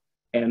together,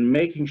 and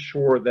making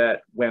sure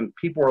that when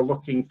people are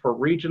looking for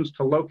regions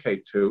to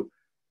locate to,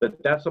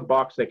 that's a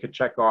box they could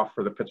check off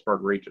for the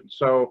Pittsburgh region.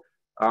 So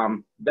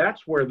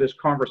that's where this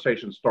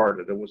conversation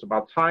started. It was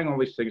about tying all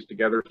these things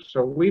together.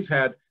 So we've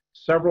had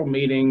several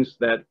meetings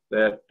that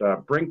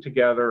bring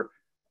together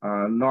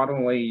not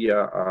only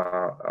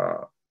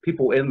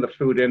people in the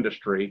food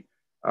industry,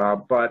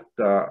 but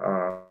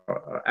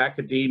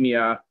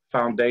academia,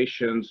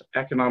 foundations,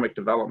 economic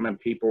development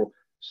people,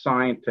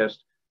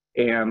 scientists,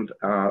 and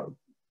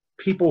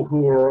people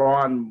who are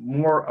on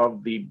more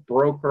of the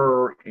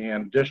broker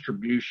and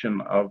distribution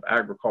of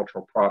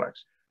agricultural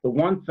products. The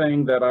one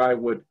thing that I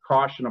would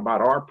caution about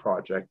our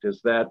project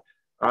is that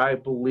I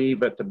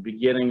believe at the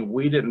beginning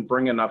we didn't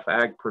bring enough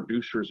ag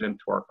producers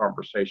into our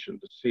conversation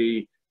to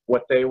see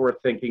what they were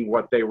thinking,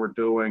 what they were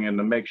doing, and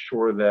to make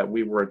sure that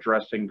we were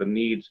addressing the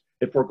needs.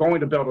 If we're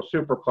going to build a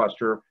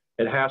supercluster,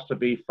 it has to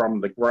be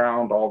from the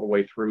ground all the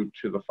way through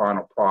to the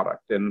final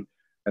product. And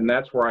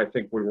that's where I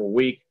think we were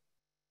weak.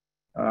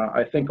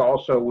 I think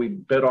also we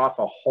bit off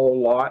a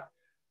whole lot.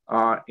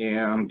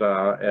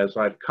 As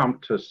I've come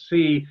to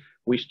see,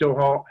 we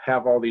still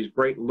have all these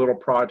great little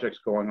projects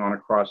going on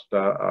across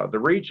the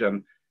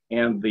region,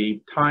 and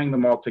the tying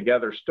them all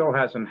together still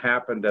hasn't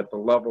happened at the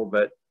level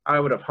that I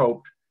would have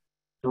hoped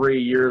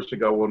 3 years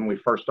ago when we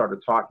first started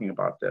talking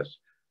about this.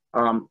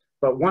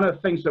 But one of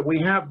the things that we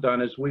have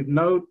done is we've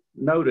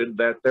noted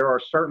that there are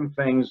certain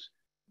things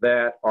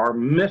that are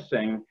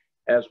missing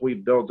as we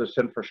build this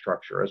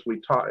infrastructure, as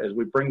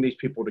we bring these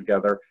people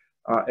together.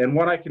 And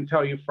what I can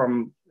tell you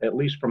from, at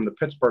least from the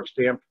Pittsburgh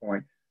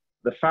standpoint,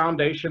 the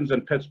foundations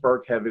in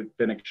Pittsburgh have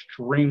been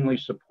extremely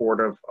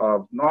supportive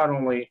of not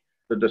only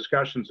the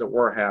discussions that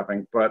we're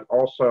having, but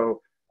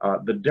also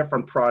the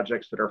different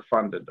projects that are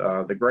funded.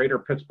 The Greater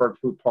Pittsburgh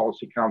Food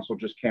Policy Council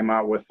just came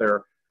out with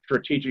their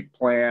strategic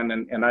plan,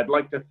 and I'd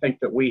like to think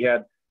that we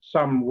had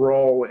some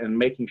role in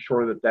making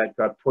sure that that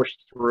got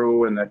pushed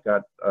through and that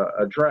got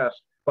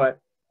addressed. But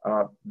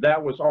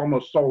that was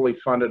almost solely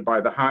funded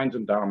by the Heinz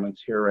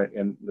endowments here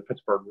in the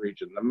Pittsburgh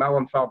region. The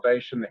Mellon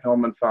Foundation, the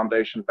Hillman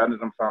Foundation,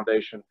 Benedum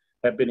Foundation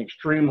have been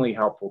extremely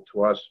helpful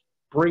to us,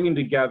 bringing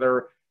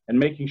together and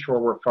making sure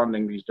we're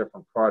funding these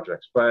different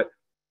projects. But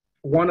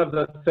one of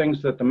the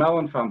things that the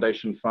Mellon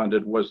Foundation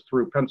funded was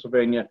through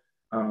Pennsylvania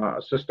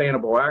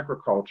Sustainable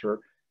Agriculture,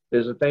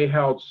 is that they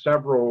held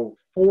several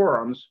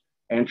forums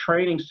and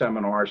training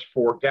seminars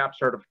for GAP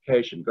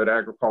certification, good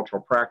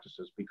agricultural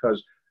practices,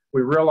 because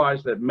we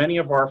realize that many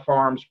of our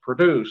farms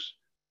produce,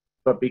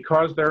 but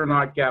because they're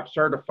not GAP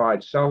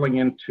certified, selling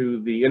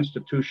into the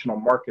institutional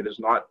market is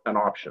not an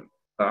option.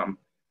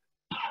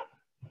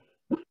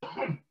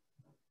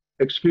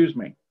 Excuse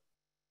me.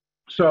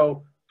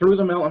 So through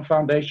the Mellon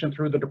Foundation,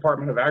 through the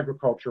Department of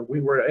Agriculture,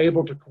 we were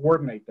able to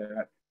coordinate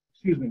that.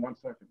 Excuse me, 1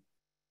 second.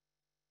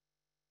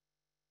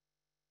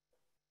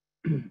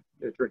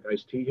 Drink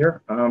iced tea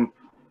here.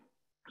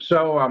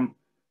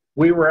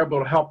 We were able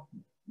to help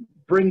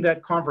bring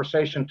that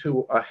conversation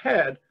to a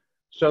head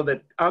so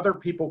that other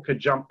people could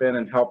jump in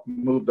and help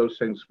move those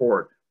things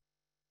forward.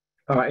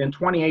 In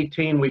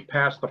 2018, we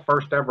passed the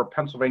first ever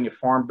Pennsylvania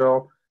Farm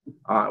Bill.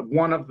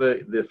 One of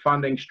the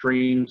funding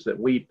streams that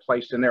we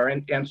placed in there,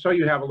 and so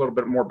you have a little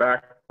bit more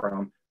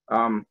background.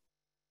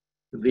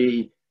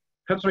 The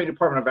Pennsylvania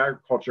Department of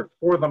Agriculture,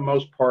 for the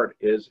most part,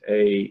 is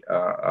a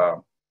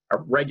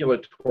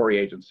regulatory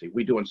agency.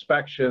 We do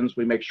inspections,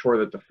 we make sure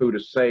that the food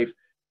is safe,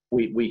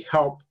 we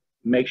help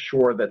make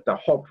sure that the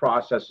whole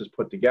process is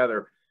put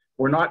together.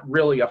 We're not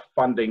really a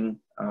funding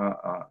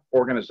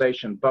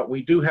organization, but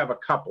we do have a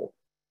couple.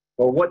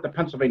 Well, what the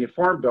Pennsylvania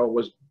Farm Bill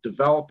was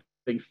developing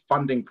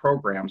funding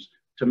programs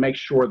to make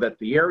sure that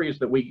the areas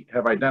that we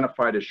have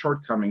identified as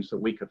shortcomings that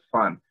we could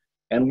fund.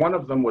 And one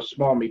of them was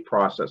small meat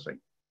processing.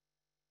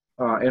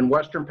 In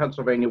Western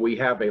Pennsylvania, we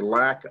have a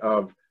lack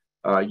of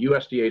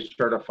USDA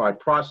certified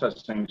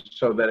processing,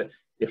 so that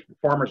if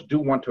farmers do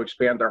want to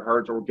expand their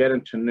herds or get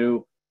into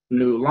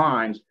new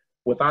lines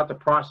without the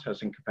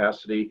processing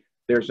capacity,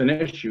 there's an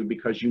issue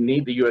because you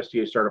need the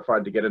USDA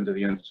certified to get into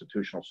the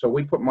institutional. So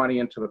we put money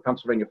into the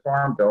Pennsylvania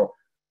Farm Bill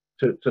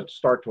to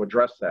start to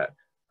address that.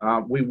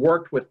 We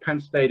worked with Penn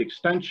State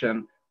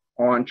Extension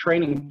on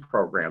training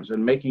programs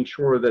and making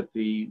sure that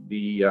the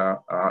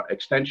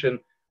extension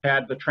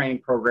had the training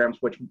programs,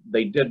 which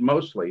they did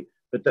mostly,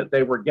 but that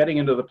they were getting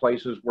into the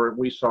places where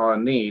we saw a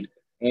need.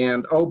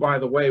 And oh, by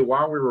the way,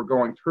 while we were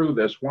going through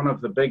this, one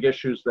of the big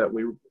issues that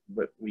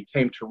we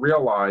came to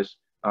realize,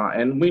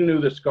 and we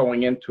knew this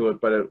going into it,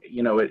 but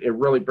it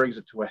really brings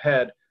it to a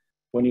head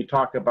when you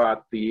talk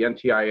about the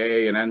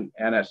NTIA and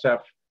NSF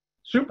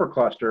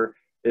supercluster,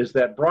 is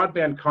that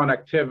broadband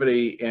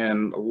connectivity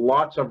in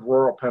lots of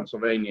rural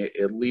Pennsylvania,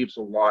 it leaves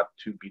a lot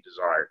to be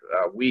desired.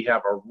 We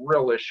have a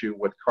real issue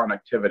with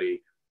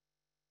connectivity.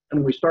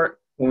 And when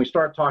we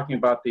start talking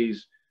about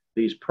these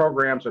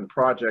programs and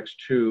projects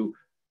to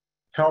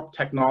help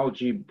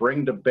technology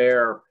bring to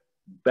bear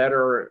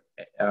better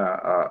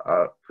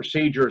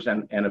procedures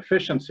and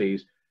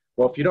efficiencies,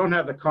 well, if you don't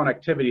have the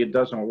connectivity, it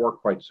doesn't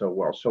work quite so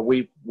well. So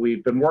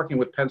we've been working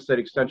with Penn State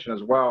Extension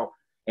as well,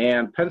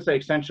 and Penn State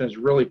Extension has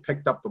really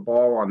picked up the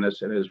ball on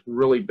this and has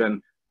really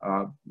been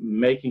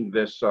making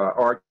this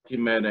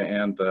argument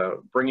and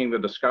bringing the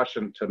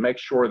discussion to make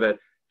sure that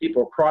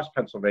people across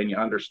Pennsylvania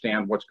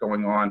understand what's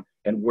going on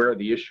and where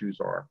the issues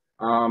are.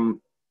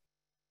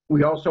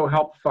 We also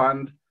help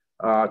fund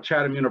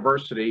Chatham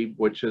University,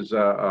 which is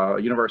a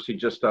university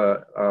just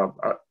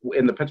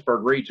in the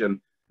Pittsburgh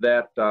region,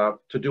 that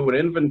to do an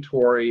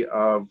inventory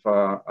of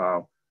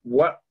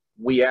what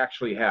we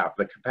actually have,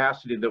 the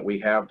capacity that we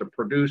have, the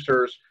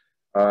producers,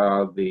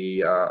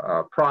 the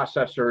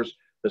processors,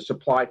 the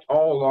supply,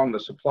 all along the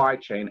supply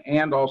chain,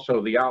 and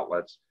also the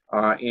outlets.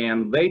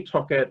 And they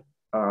took it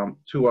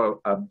to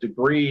a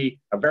degree,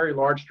 a very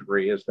large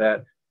degree, is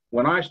that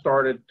when I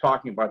started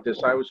talking about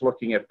this, I was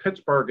looking at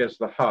Pittsburgh as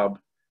the hub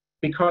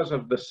because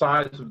of the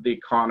size of the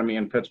economy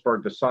in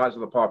Pittsburgh, the size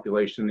of the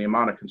population, the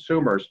amount of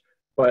consumers.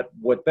 But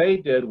what they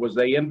did was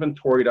they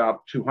inventoried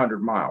out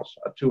 200 miles,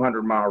 a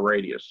 200-mile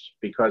radius,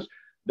 because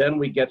then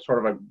we get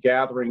sort of a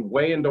gathering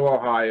way into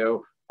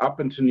Ohio, up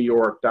into New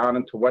York, down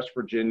into West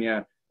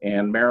Virginia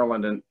and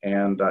Maryland,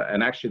 and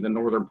actually the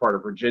northern part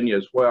of Virginia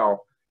as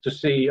well, to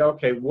see,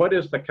 okay, what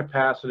is the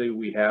capacity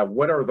we have?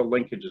 What are the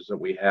linkages that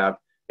we have?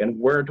 And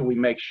where do we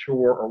make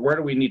sure, or where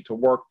do we need to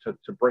work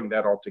to bring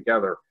that all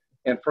together?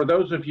 And for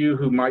those of you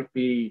who might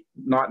be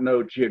not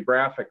know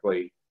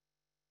geographically,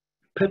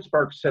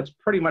 Pittsburgh sits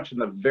pretty much in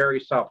the very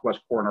southwest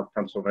corner of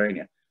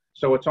Pennsylvania.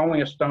 So it's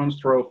only a stone's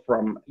throw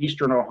from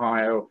eastern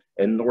Ohio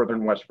and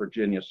northern West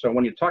Virginia. So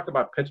when you talk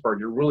about Pittsburgh,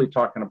 you're really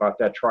talking about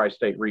that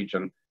tri-state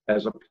region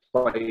as a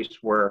place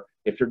where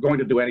if you're going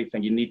to do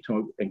anything, you need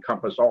to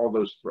encompass all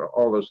those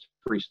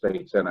three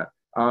states in it.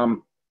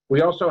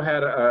 We also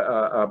had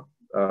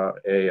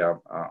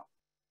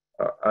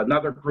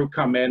another group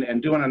come in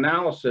and do an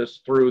analysis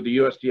through the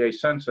USDA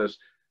census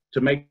to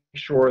make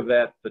sure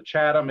that the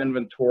Chatham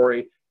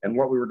inventory and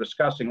what we were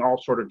discussing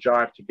all sort of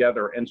jive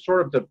together, and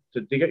sort of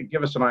to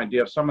give us an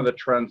idea of some of the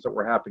trends that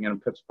were happening in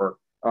Pittsburgh.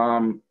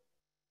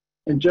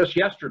 And just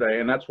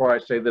yesterday, and that's why I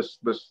say this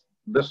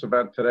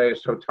event today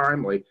is so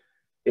timely,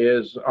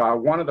 is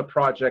one of the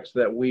projects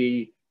that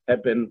we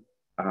have been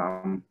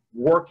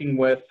working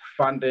with,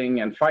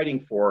 funding, and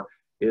fighting for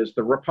is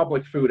the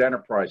Republic Food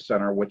Enterprise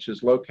Center, which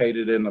is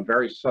located in the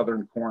very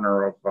southern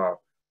corner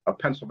of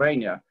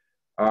Pennsylvania.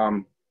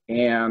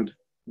 And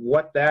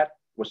what that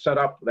was set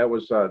up, that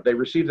was they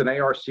received an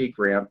ARC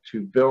grant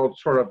to build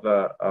sort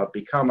of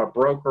become a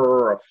broker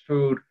or a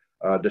food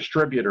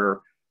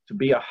distributor, to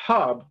be a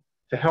hub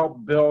to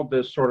help build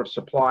this sort of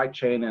supply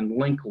chain and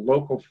link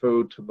local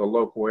food to the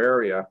local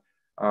area.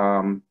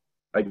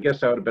 I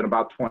guess that would have been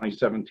about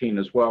 2017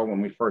 as well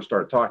when we first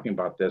started talking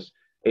about this.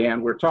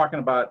 And we're talking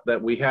about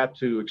that we had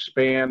to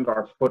expand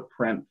our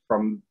footprint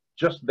from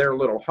just their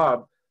little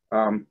hub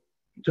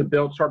to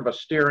build sort of a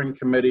steering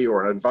committee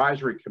or an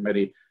advisory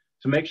committee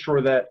to make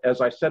sure that, as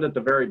I said at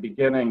the very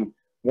beginning,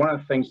 one of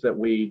the things that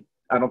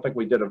I don't think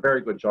we did a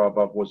very good job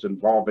of was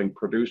involving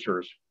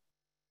producers.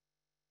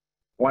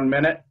 1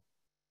 minute?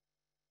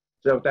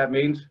 Is that what that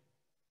means?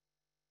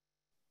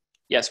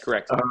 Yes,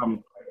 correct.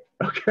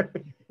 Okay.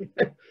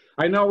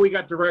 I know we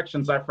got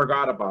directions. I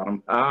forgot about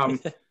them.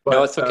 But,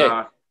 no, it's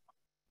okay.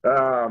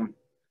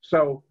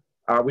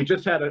 We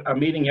just had a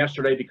meeting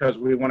yesterday because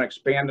we want to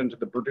expand into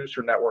the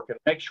producer network and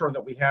make sure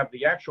that we have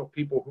the actual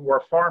people who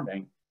are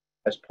farming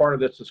as part of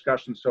this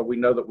discussion, so we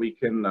know that we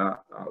can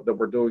that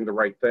we're doing the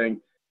right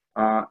thing.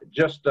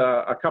 Just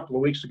a couple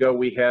of weeks ago,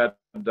 we had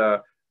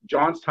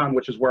Johnstown,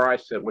 which is where I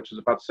sit, which is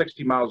about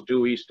 60 miles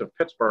due east of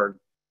Pittsburgh,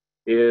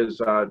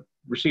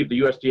 received the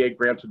USDA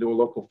grant to do a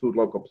local food,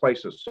 local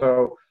places.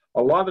 So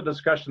a lot of the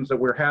discussions that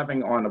we're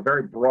having on a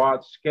very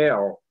broad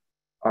scale,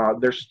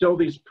 there's still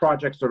these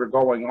projects that are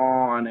going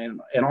on,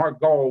 and our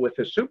goal with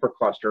this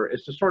supercluster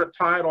is to sort of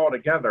tie it all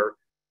together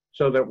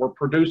so that we're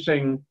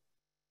producing,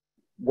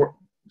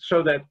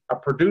 so that a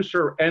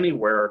producer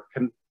anywhere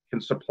can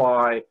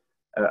supply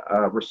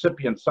a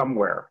recipient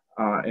somewhere,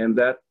 and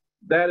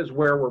that is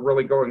where we're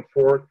really going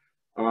forward.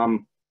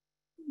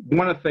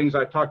 One of the things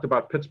I talked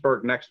about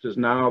Pittsburgh Next is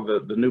now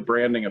the new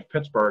branding of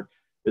Pittsburgh,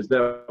 is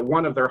that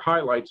one of their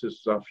highlights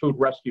is Food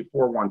Rescue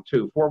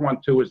 412.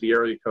 412 is the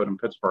area code in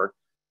Pittsburgh.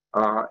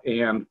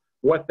 And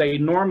what they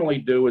normally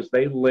do is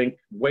they link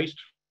waste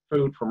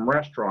food from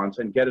restaurants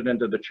and get it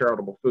into the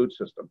charitable food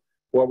system.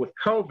 Well, with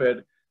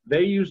COVID,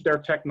 they used their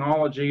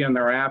technology and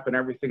their app and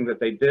everything that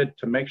they did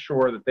to make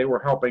sure that they were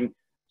helping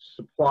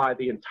supply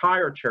the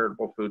entire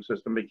charitable food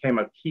system, became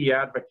a key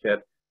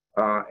advocate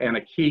and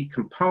a key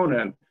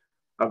component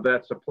of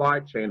that supply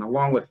chain,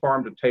 along with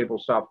Farm to Table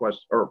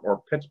Southwest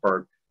or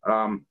Pittsburgh.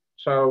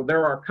 So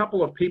there are a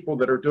couple of people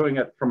that are doing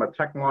it from a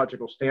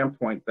technological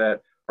standpoint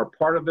that are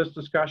part of this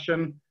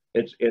discussion.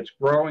 It's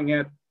growing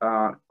it.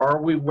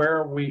 Are we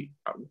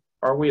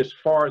as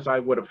far as I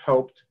would have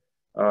hoped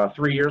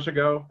 3 years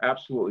ago?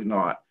 Absolutely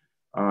not.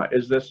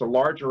 Is this a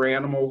larger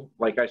animal?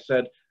 Like I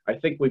said, I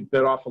think we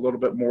bit off a little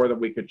bit more than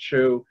we could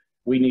chew.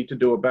 We need to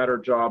do a better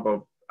job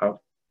of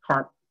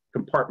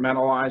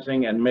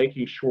compartmentalizing and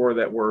making sure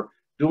that we're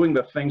doing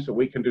the things that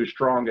we can do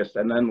strongest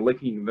and then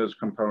linking those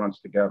components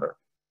together.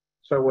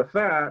 So with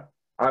that,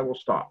 I will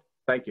stop.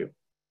 Thank you.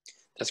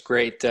 That's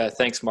great.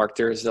 Thanks, Mark.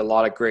 There's a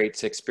lot of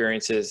great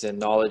experiences and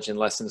knowledge and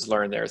lessons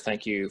learned there.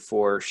 Thank you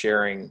for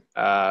sharing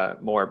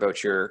more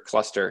about your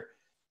cluster.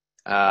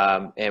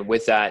 And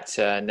with that,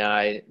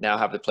 I now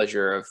have the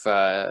pleasure of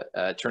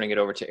turning it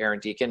over to Aaron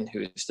Deacon,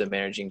 who's the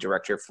Managing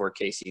Director for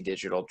KC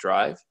Digital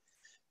Drive.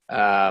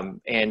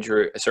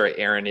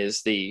 Aaron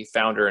is the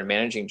founder and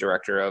Managing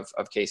Director of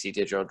KC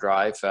Digital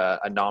Drive,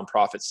 a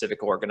nonprofit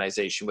civic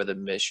organization with a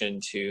mission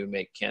to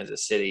make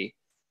Kansas City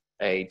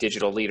a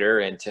digital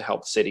leader and to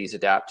help cities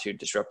adapt to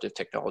disruptive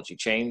technology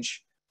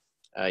change.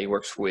 He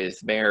works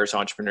with mayors,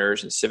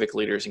 entrepreneurs, and civic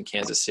leaders in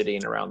Kansas City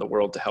and around the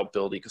world to help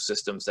build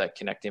ecosystems that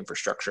connect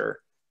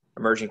infrastructure,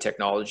 emerging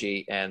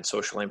technology, and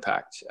social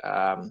impact.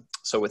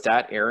 So with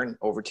that, Aaron,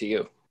 over to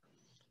you.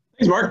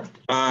 Thanks, Mark.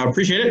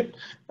 Appreciate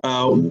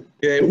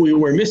it. We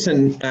were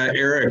missing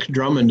Eric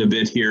Drummond a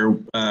bit here.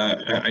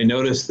 I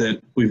noticed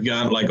that we've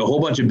got like a whole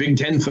bunch of Big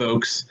Ten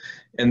folks,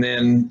 and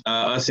then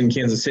us in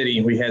Kansas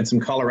City. We had some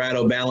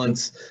Colorado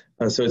balance.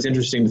 So it's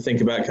interesting to think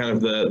about kind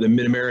of the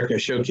Mid-America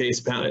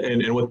showcase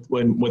and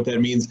what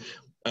that means.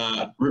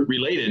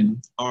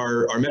 Related,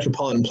 our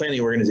Metropolitan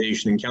Planning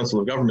Organization and Council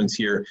of Governments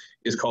here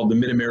is called the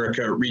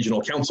Mid-America Regional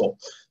Council.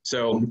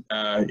 So,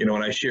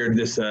 when I shared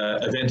this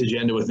event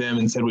agenda with them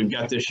and said, we've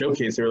got this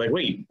showcase, they were like,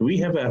 wait, do we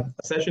have a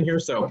session here?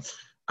 So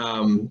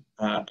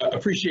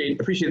appreciate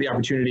the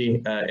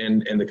opportunity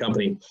and the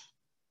company.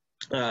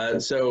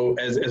 So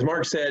as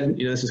Mark said,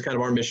 this is kind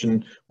of our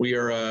mission. We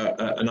are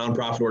a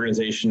nonprofit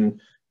organization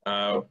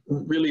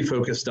really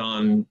focused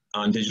on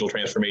digital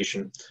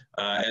transformation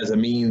as a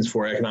means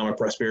for economic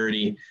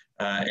prosperity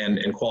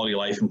and quality of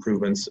life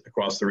improvements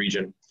across the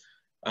region.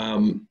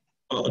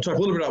 I'll talk a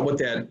little bit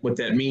about what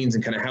that means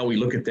and kind of how we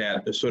look at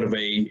that. There's sort of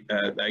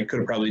I could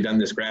have probably done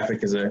this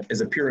graphic as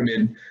a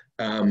pyramid,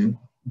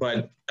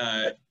 but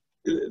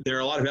there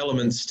are a lot of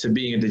elements to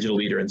being a digital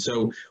leader. And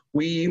so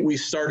we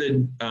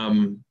started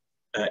 8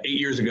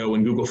 years ago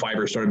when Google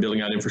Fiber started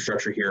building out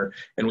infrastructure here,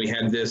 and we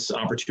had this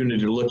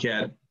opportunity to look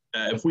at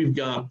if we've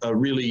got a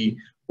really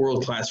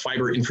world-class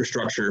fiber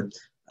infrastructure,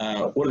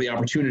 what are the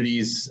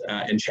opportunities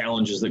and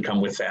challenges that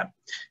come with that?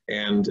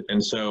 And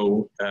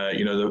so,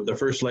 the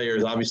first layer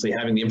is obviously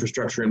having the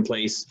infrastructure in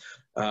place.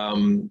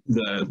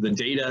 The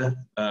data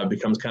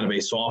becomes kind of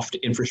a soft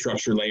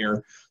infrastructure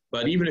layer.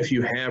 But even if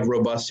you have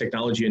robust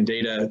technology and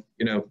data,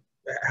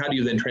 how do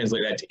you then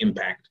translate that to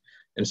impact?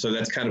 And so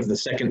that's kind of the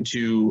second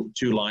two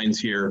lines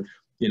here,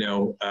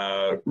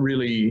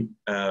 really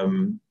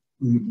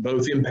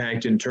both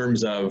impact in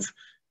terms of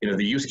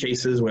the use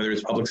cases, whether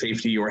it's public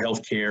safety or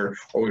healthcare,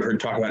 or we've heard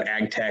talk about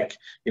ag tech.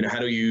 How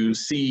do you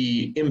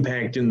see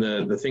impact in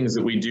the things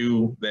that we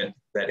do that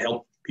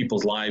help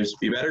people's lives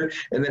be better?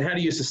 And then how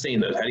do you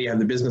sustain those? How do you have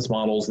the business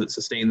models that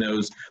sustain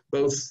those,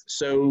 both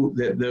so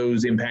that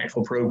those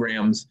impactful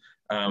programs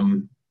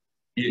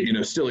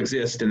still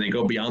exist and they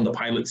go beyond the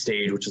pilot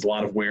stage, which is a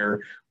lot of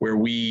where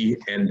we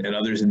and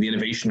others in the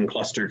innovation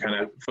cluster kind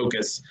of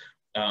focus.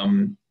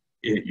 That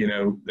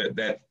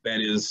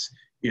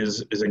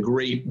is a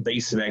great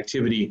base of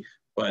activity,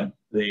 but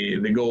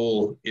the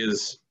goal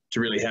is to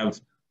really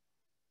have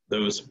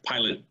those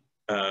pilots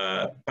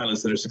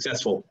that are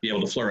successful be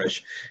able to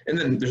flourish. And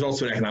then there's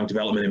also an economic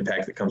development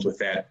impact that comes with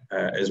that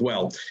as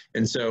well.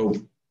 And so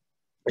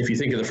if you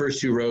think of the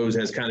first two rows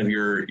as kind of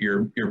your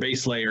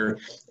base layer,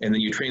 and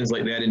then you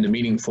translate that into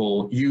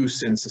meaningful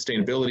use and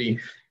sustainability,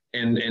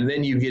 and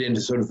then you get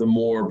into sort of the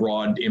more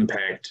broad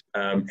impact,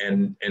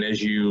 and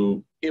as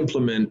you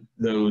implement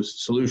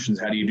those solutions,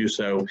 how do you do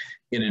so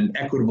in an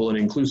equitable and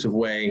inclusive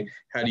way?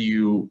 How do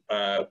you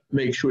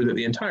make sure that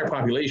the entire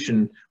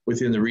population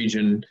within the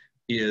region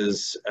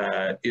is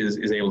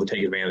able to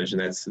take advantage? And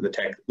that's the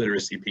tech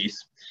literacy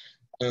piece.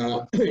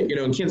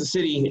 In Kansas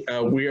City,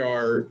 we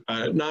are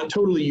not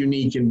totally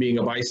unique in being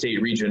a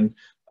bi-state region,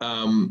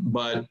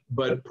 but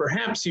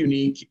perhaps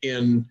unique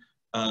in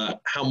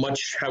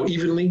how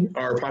evenly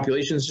our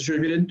population is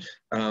distributed.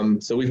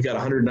 So we've got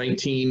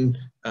 119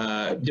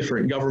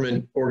 different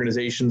government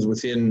organizations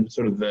within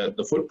sort of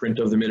the footprint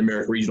of the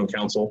Mid-America Regional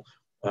Council,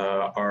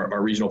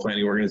 our regional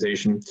planning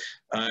organization.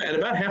 And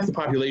about half the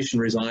population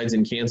resides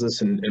in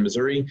Kansas and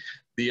Missouri.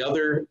 The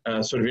other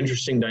sort of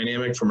interesting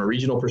dynamic from a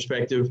regional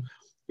perspective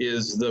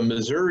is the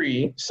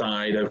Missouri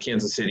side of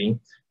Kansas City,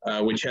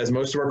 which has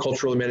most of our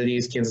cultural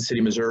amenities. Kansas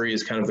City, Missouri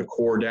is kind of the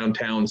core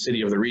downtown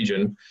city of the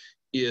region,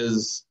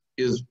 is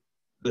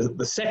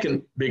the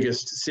second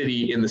biggest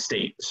city in the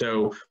state.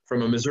 So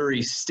from a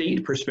Missouri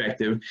state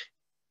perspective,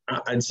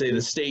 I'd say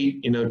the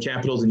state,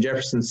 capital's in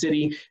Jefferson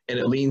City, and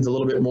it leans a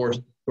little bit more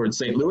towards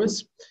St.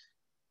 Louis.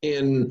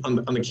 On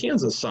the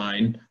Kansas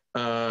side,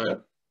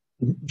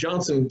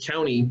 Johnson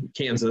County,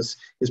 Kansas,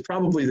 is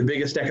probably the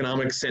biggest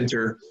economic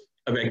center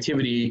of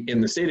activity in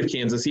the state of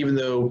Kansas, even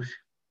though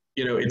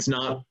it's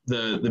not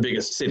the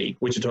biggest city.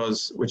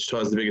 Wichita's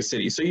the biggest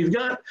city. So you've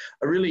got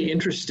a really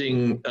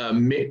interesting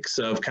mix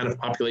of kind of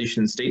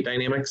population and state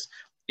dynamics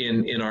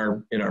in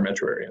our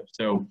metro area.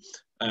 So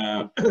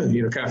kind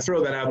of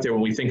throw that out there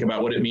when we think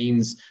about what it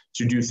means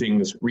to do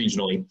things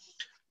regionally.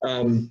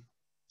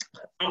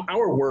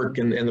 our work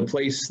and the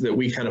place that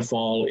we kind of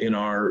fall in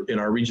our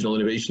regional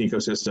innovation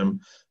ecosystem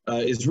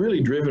is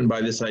really driven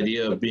by this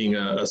idea of being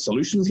a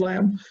solutions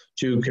lab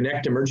to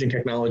connect emerging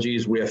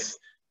technologies with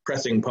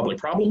pressing public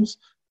problems.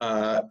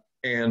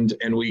 And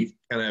we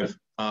kind of,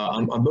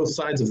 on both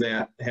sides of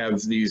that,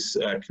 have these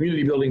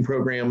community building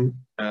program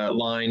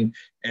line,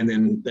 and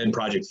then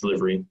project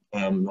delivery.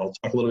 I'll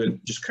talk a little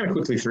bit, just kind of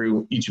quickly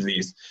through each of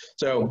these.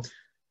 So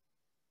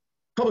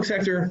public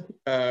sector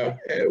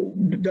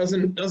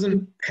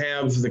doesn't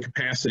have the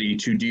capacity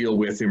to deal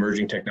with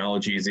emerging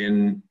technologies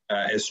in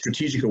as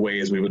strategic a way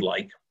as we would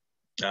like.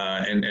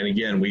 And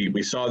again,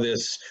 we saw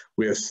this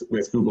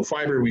with Google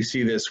Fiber. We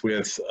see this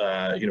with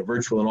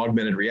virtual and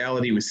augmented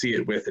reality. We see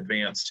it with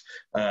advanced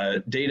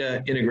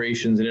data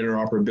integrations and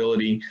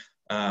interoperability.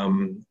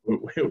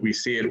 We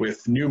see it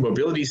with new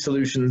mobility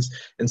solutions.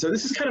 And so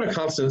this is kind of a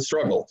constant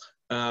struggle.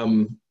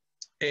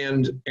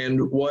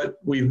 And what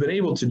we've been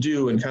able to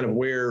do, and kind of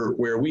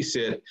where we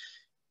sit,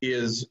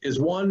 is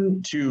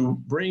one, to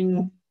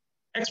bring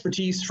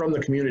expertise from the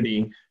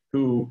community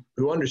who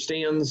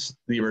understands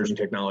the emerging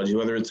technology,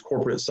 whether it's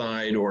corporate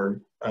side or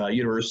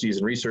universities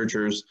and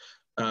researchers,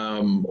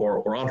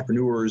 or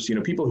entrepreneurs,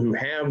 people who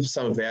have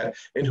some of that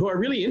and who are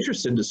really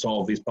interested to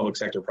solve these public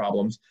sector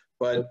problems,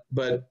 but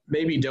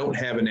maybe don't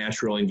have a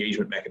natural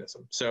engagement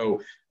mechanism.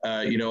 So,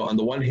 on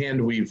the one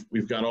hand,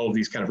 we've got all of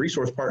these kind of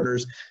resource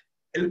partners.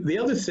 The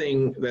other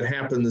thing that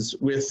happens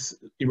with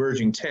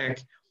emerging tech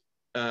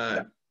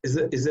is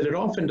that it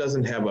often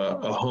doesn't have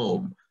a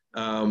home.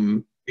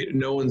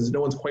 No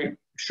one's quite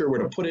sure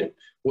where to put it,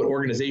 what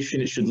organization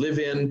it should live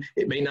in.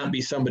 It may not be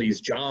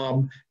somebody's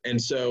job,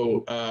 and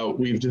so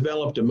we've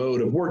developed a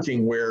mode of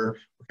working where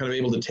we're kind of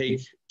able to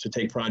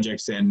take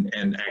projects and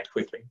act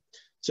quickly.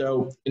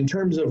 So in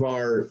terms of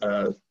our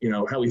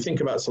how we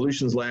think about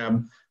Solutions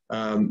Lab,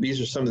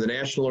 these are some of the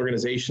national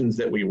organizations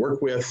that we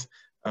work with.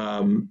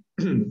 The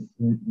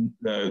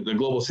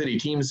Global City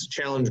Teams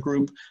Challenge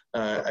Group,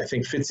 I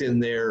think, fits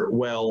in there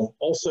well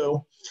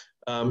also.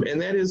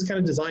 And that is kind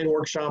of design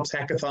workshops,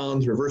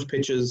 hackathons, reverse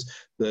pitches,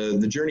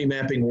 the journey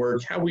mapping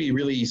work, how we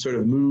really sort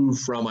of move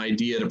from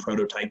idea to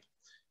prototype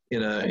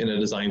in a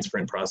design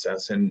sprint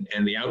process. And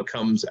the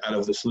outcomes out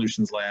of the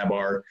Solutions Lab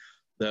are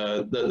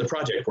the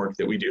project work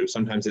that we do.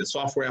 Sometimes it's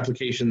software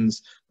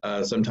applications,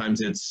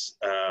 sometimes it's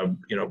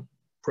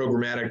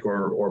programmatic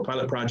or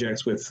pilot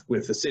projects with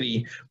the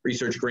city,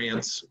 research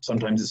grants,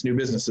 sometimes it's new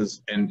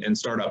businesses and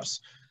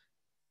startups.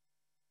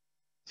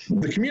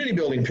 The community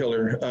building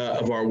pillar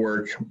of our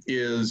work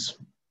is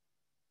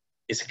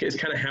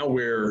kind of how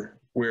we're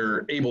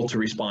able to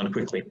respond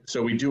quickly.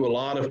 So we do a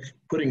lot of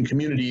putting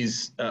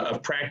communities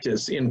of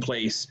practice in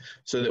place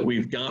so that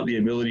we've got the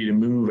ability to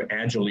move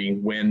agilely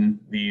when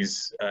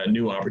these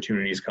new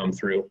opportunities come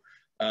through.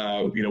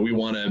 We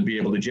want to be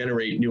able to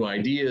generate new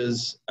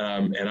ideas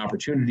and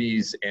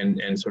opportunities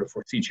and sort of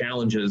foresee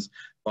challenges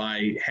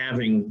by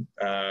having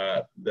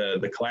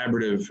the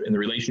collaborative and the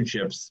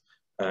relationships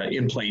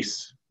in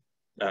place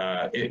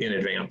in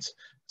advance,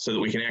 so that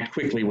we can act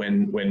quickly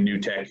when new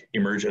tech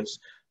emerges.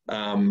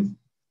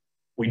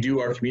 We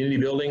do our community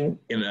building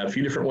in a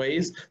few different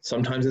ways.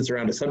 Sometimes it's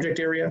around a subject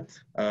area,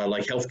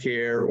 like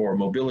healthcare or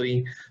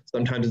mobility.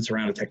 Sometimes it's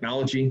around a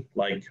technology,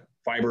 like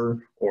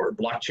fiber or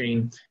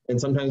blockchain.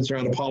 And sometimes it's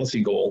around a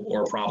policy goal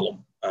or a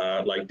problem,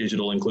 like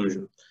digital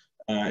inclusion.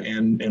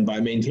 And by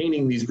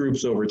maintaining these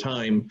groups over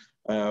time,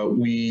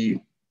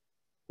 we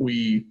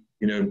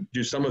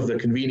do some of the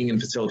convening and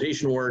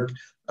facilitation work,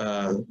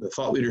 the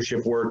thought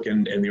leadership work,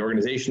 and the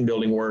organization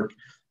building work.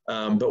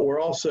 But we're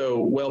also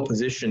well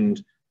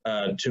positioned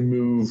to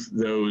move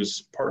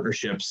those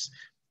partnerships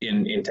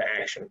into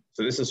action.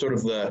 So this is sort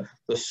of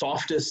the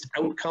softest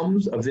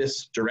outcomes of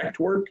this direct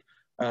work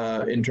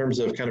in terms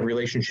of kind of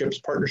relationships,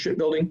 partnership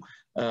building.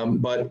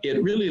 But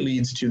it really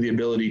leads to the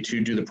ability to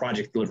do the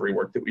project delivery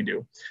work that we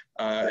do.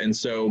 And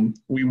so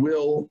we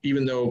will,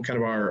 even though kind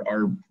of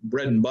our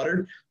bread and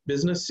butter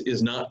business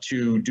is not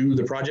to do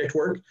the project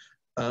work,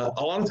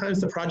 a lot of times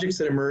the projects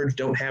that emerge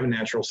don't have a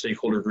natural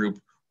stakeholder group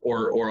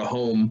or a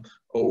home,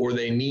 or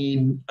they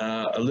need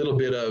a little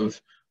bit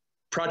of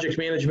project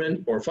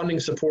management or funding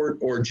support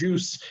or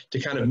juice to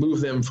kind of move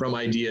them from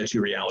idea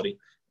to reality.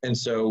 And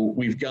so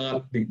we've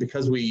got,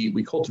 because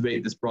we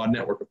cultivate this broad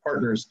network of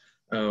partners,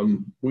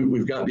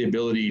 we've got the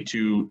ability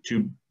to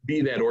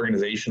be that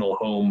organizational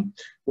home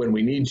when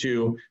we need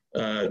to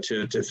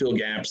fill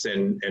gaps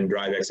and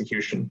drive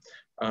execution.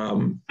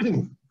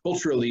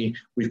 Culturally,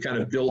 we've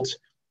kind of built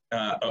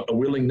a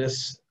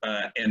willingness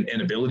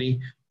and ability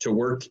to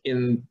work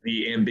in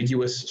the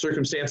ambiguous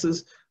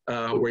circumstances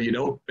where you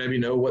don't maybe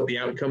know what the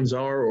outcomes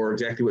are or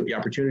exactly what the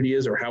opportunity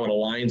is or how it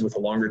aligns with a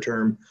longer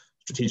term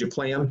strategic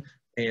plan.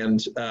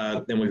 And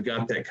then we've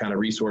got that kind of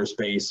resource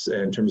base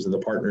in terms of the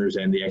partners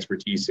and the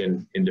expertise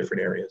in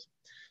different areas.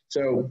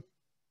 So,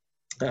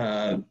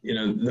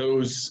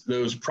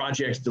 those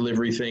project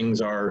delivery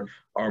things are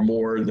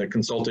more the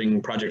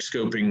consulting, project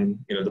scoping,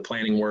 the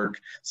planning work.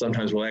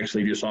 Sometimes we'll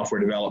actually do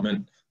software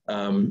development,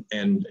 and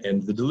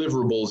the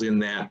deliverables in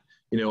that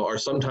are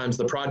sometimes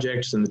the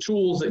projects and the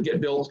tools that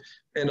get built,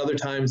 and other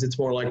times it's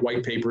more like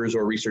white papers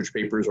or research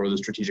papers or the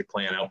strategic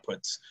plan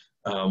outputs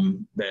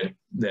that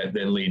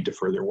then lead to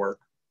further work.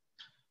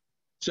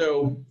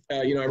 So,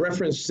 I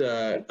referenced,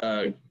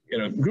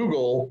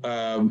 Google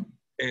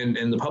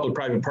and the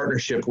public-private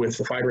partnership with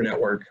the fiber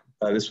network.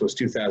 This was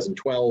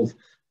 2012.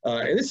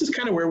 And this is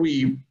kind of where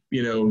we,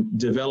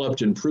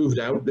 developed and proved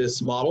out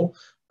this model.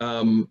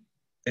 And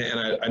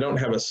I don't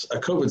have a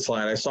COVID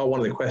slide. I saw one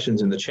of the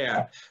questions in the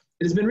chat.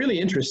 It has been really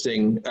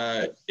interesting.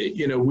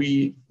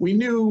 We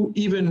knew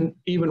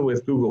even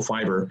with Google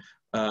Fiber,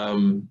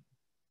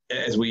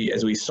 as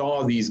we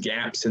saw these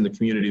gaps in the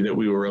community that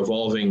we were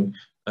evolving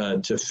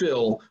to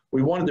fill,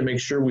 we wanted to make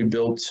sure we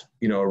built,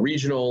 a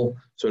regional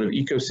sort of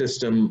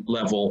ecosystem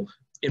level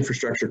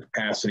infrastructure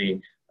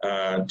capacity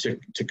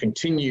to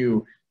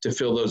continue to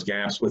fill those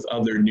gaps with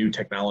other new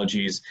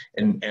technologies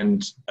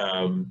and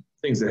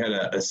things that had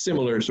a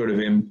similar sort of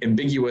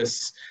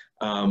ambiguous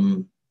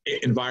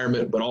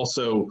environment, but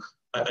also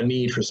a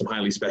need for some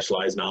highly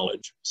specialized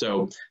knowledge.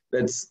 So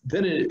that's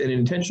been an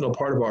intentional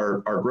part of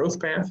our growth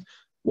path.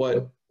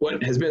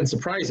 What has been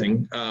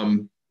surprising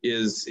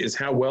is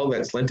how well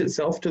that's lent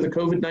itself to the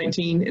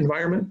COVID-19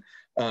 environment,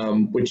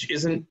 which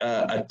isn't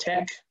a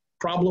tech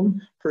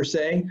problem per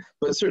se,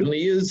 but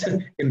certainly is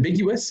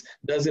ambiguous,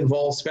 does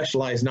involve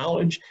specialized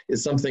knowledge,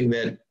 is something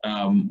that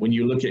when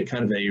you look at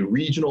kind of a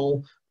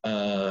regional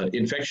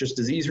infectious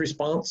disease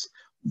response,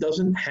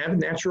 doesn't have a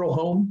natural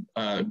home.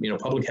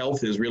 Public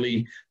health is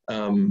really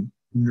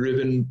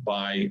driven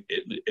by,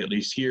 at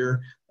least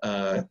here,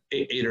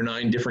 8 or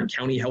 9 different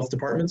county health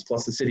departments,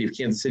 plus the city of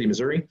Kansas City,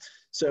 Missouri.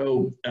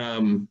 So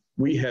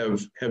we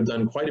have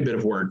done quite a bit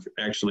of work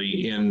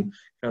actually in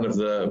kind of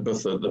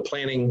both the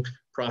planning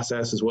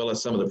process as well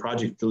as some of the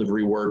project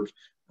delivery work,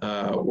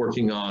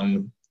 working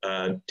on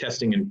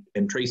testing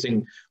and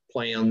tracing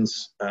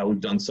plans. We've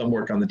done some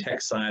work on the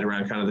tech side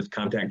around kind of the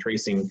contact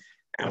tracing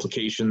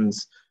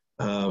applications.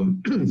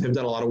 Have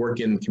done a lot of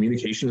work in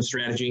communication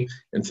strategy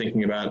and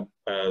thinking about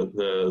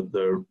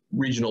the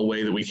regional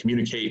way that we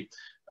communicate,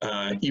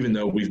 even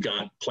though we've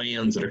got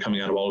plans that are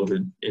coming out of all of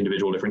the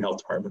individual different health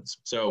departments.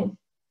 So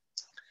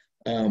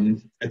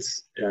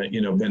it's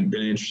been an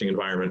interesting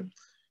environment.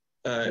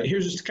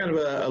 Here's just kind of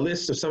a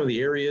list of some of the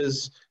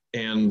areas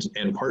and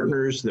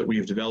partners that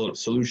we've developed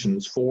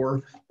solutions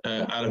for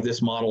out of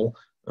this model.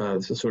 So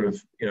sort of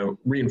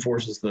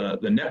reinforces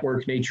the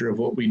network nature of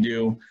what we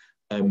do.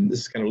 This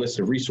is kind of a list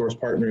of resource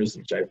partners,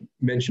 which I've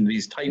mentioned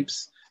these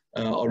types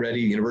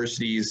already: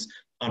 universities,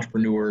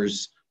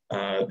 entrepreneurs,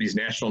 these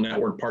national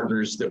network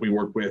partners that we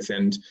work with.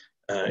 And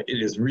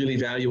it is really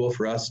valuable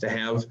for us to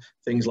have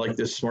things like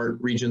this Smart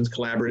Regions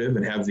Collaborative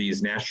and have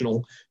these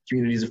national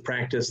communities of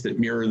practice that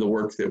mirror the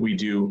work that we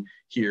do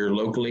here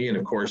locally. And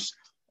of course,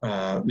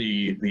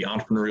 the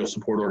entrepreneurial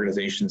support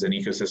organizations and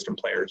ecosystem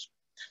players.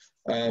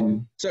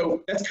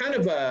 So that's kind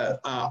of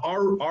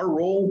our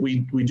role. We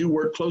do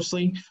work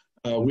closely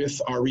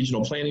with our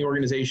regional planning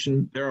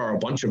organization. There are a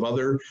bunch of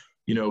other,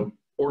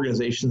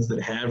 organizations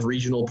that have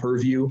regional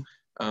purview,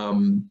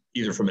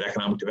 either from an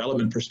economic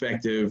development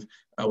perspective.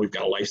 We've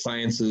got a life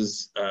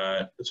sciences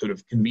sort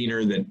of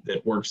convener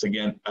that works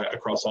again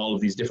across all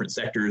of these different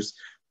sectors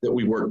that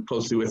we work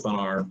closely with on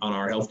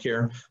our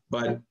healthcare.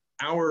 But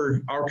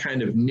our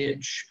kind of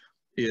niche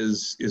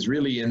is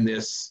really in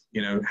this,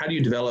 how do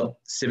you develop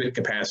civic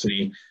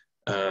capacity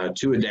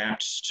to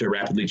adapt to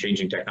rapidly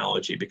changing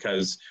technology?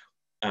 Because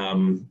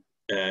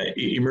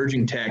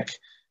emerging tech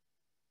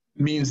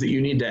means that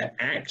you need to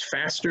act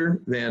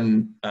faster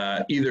than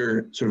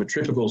either sort of a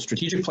typical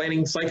strategic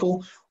planning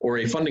cycle or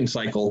a funding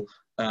cycle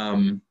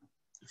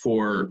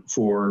for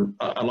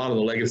a lot of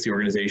the legacy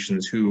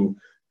organizations who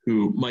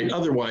might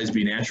otherwise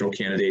be natural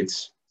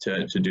candidates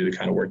to do the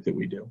kind of work that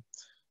we do.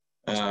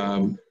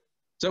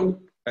 So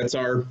that's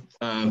our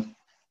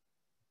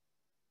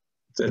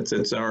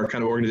that's our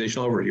kind of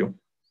organizational overview.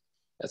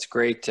 That's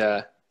great.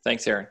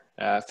 Thanks, Aaron.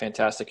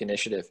 Fantastic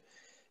initiative.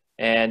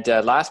 And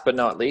last but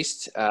not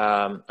least,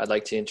 I'd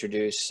like to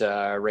introduce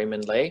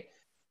Raymond Lay,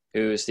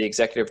 who's the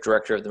Executive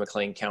Director of the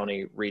McLean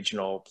County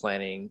Regional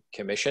Planning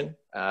Commission.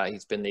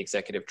 He's been the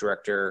Executive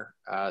Director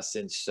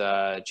since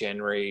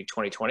January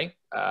 2020,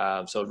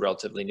 so a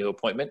relatively new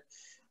appointment.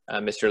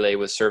 Mr. Lay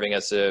was serving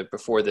as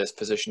before this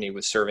position, he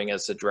was serving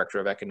as the Director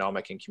of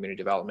Economic and Community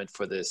Development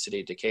for the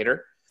City of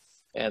Decatur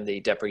and the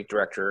Deputy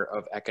Director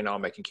of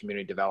Economic and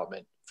Community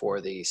Development for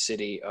the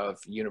City of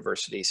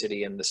University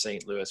City in the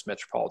St. Louis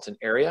metropolitan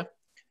area.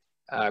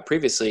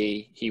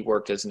 Previously, he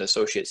worked as an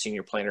Associate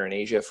Senior Planner in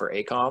Asia for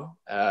ACOM,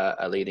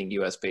 a leading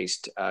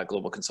US-based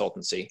global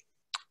consultancy,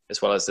 as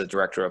well as the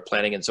Director of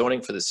Planning and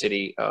Zoning for the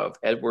City of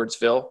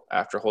Edwardsville,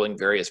 after holding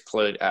various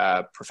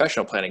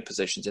professional planning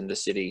positions in the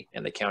city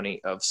and the County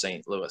of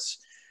St. Louis.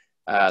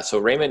 So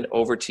Raymond,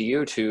 over to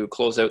you to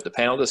close out the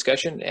panel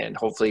discussion, and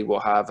hopefully we'll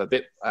have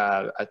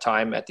a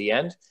time at the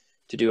end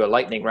to do a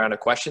lightning round of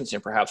questions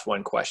and perhaps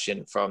one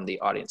question from the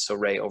audience. So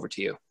Ray, over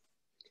to you.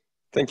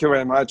 Thank you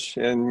very much.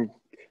 And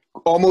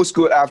almost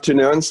good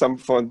afternoon to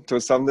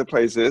some of the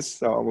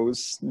places,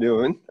 almost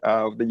noon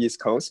of the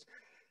East Coast.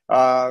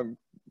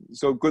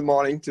 So good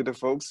morning to the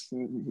folks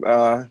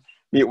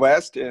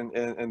Midwest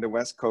and the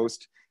West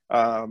Coast.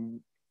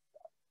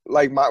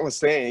 Like Mark was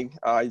saying,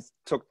 I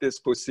took this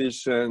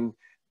position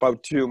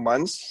about 2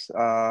 months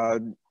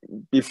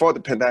before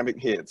the pandemic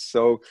hit.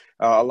 So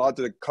a lot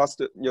of the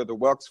cluster, the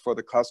works for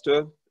the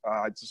cluster,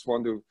 I just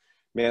want to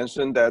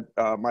mention that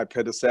my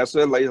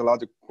predecessor laid a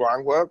lot of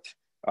groundwork,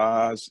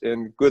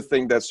 and good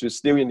thing that she's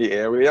still in the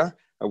area,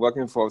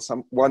 working for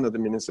one of the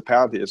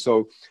municipalities.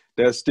 So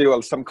there's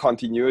still some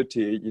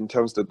continuity in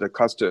terms of the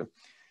cluster.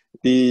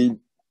 The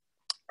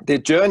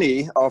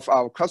journey of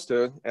our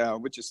cluster,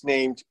 which is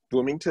named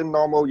Bloomington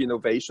Normal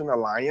Innovation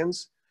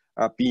Alliance,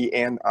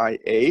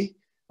 BNIA.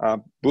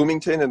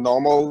 Bloomington and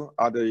Normal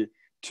are the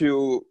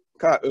two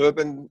kind of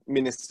urban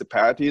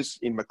municipalities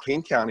in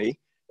McLean County,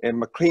 and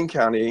McLean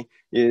County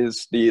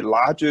is the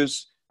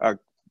largest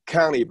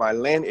county by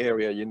land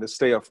area in the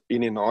state of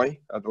Illinois,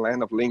 the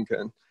land of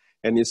Lincoln,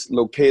 and it's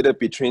located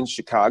between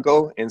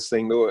Chicago and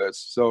St. Louis,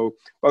 so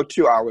about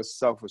 2 hours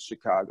south of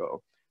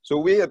Chicago. So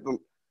we have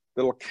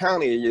the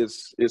county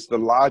is the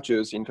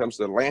largest in terms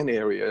of the land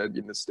area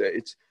in the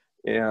state,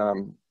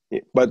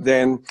 but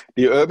then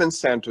the urban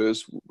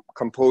centers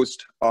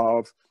composed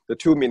of the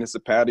two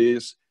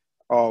municipalities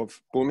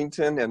of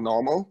Bloomington and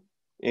Normal,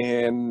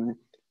 and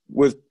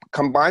with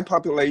combined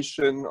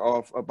population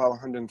of about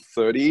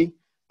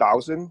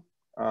 130,000.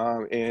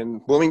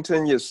 And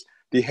Bloomington is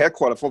the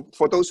headquarters.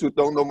 For those who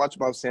don't know much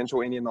about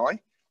Central Illinois,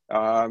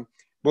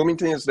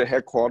 Bloomington is the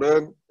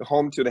headquarters,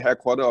 home to the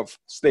headquarters of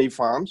State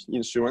Farm's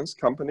insurance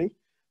company.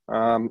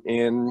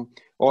 And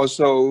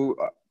also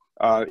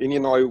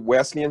Illinois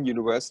Wesleyan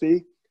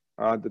University.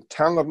 The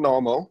town of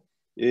Normal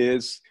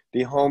is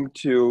the home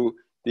to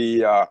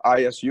the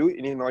ISU,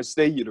 Illinois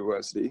State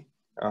University,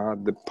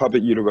 the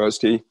public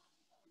university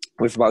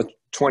with about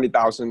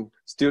 20,000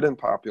 student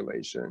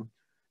population.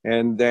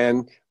 And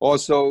then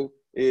also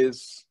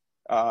is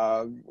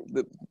the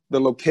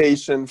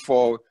location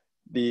for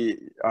the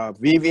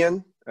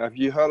Vivian, have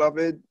you heard of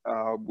it?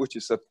 Which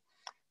is a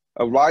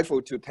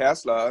rival to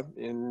Tesla,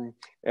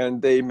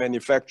 and they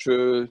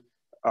manufacture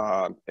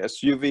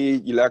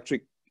SUV,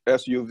 electric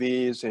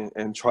SUVs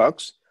and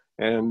trucks.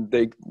 And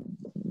they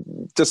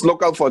just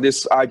look out for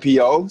this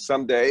IPO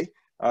someday,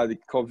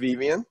 called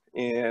Vivian.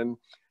 And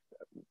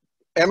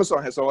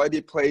Amazon has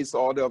already placed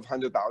order of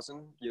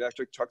 100,000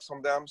 electric trucks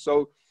from them.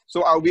 So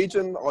our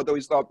region, although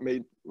it's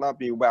may not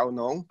be well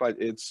known, but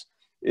it's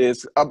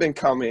up and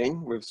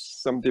coming with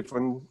some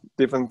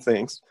different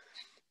things.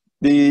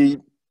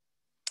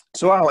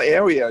 So our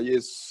area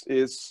is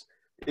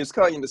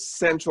kind of in the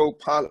central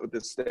part of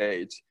the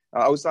state.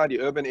 Outside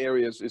the urban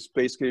areas, it's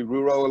basically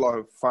rural, a lot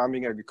of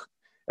farming,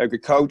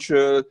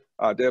 agriculture.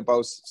 There are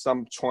about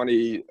some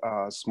 20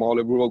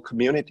 smaller rural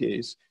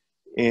communities,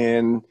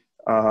 and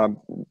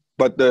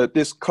but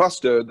this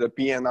cluster, the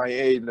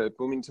BNIA, the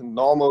Bloomington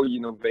Normal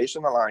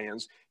Innovation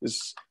Alliance,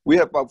 we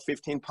have about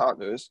 15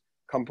 partners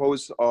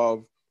composed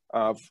of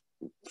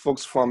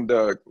folks from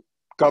the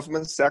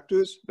government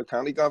sectors, the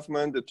county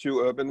government, the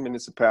two urban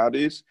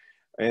municipalities,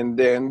 and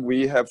then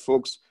we have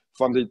folks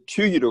from the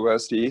two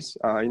universities,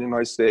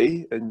 Illinois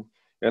State and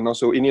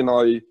also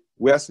Illinois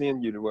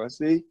Wesleyan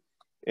University,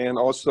 and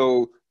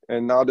also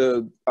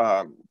another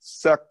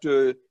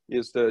sector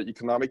is the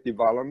economic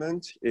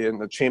development in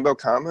the Chamber of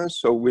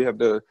Commerce. So we have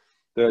the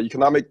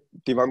Economic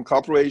Development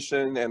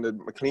Corporation and the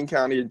McLean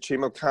County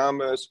Chamber of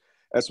Commerce,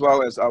 as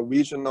well as our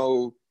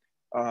regional,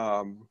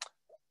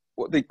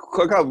 what they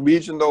call a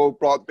regional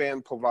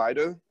broadband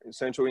provider,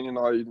 Central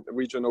Illinois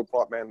Regional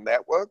Broadband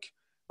Network.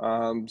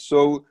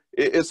 So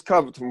it's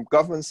covered from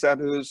government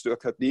centers to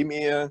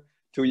academia,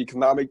 to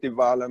economic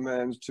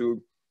development,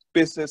 to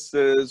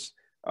businesses,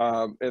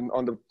 and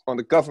on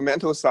the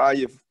governmental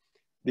side,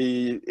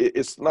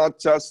 it's not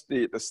just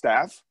the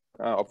staff,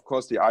 of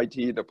course, the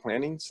IT, the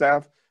planning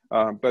staff,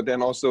 but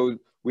then also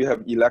we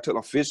have elected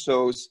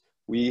officials,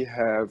 we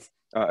have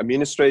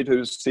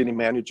administrators, city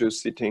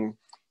managers sitting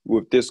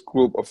with this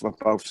group of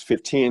about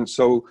 15.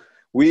 So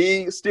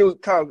we still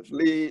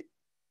currently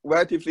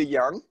relatively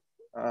young.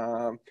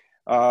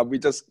 We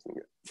just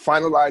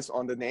finalized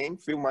on the name a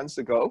few months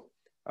ago.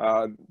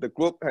 The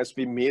group has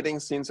been meeting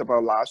since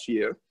about last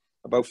year,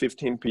 about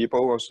 15 people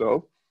or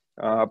so.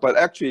 But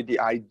actually the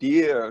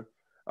idea,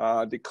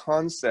 the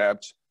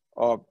concept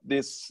of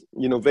this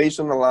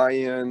Innovation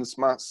Alliance,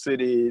 Smart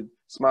City,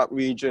 Smart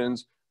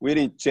Regions,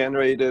 really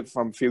generated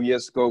from a few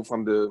years ago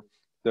from the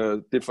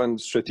different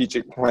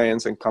strategic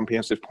plans and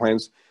comprehensive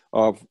plans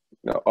of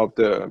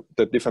the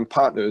different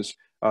partners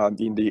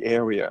in the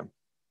area.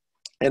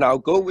 And our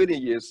goal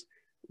really is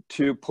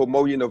to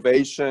promote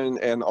innovation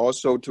and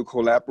also to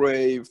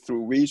collaborate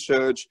through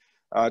research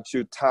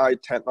to tie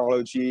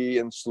technology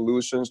and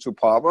solutions to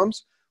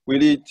problems,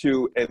 really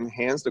to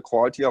enhance the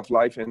quality of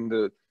life in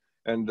the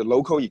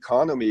local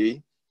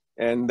economy.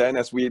 And then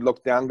as we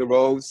look down the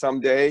road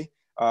someday,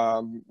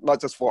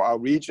 not just for our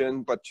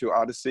region, but to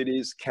other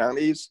cities,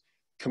 counties,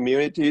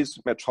 communities,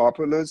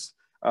 metropolis,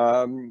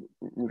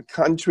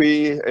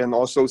 country, and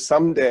also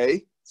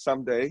someday,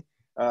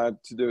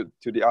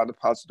 to the other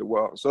parts of the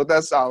world. So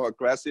that's our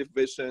aggressive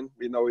vision.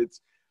 We know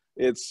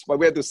but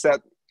we have to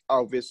set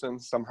our vision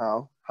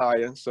somehow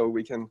higher so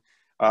we can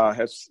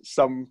have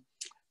some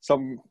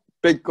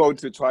big goal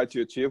to try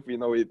to achieve. We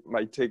know it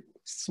might take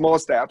small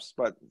steps,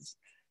 but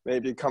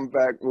maybe come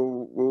back,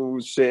 we'll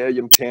share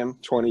in 10,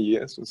 20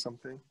 years or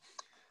something.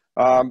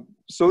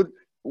 So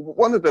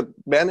one of the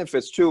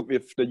benefits too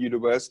with the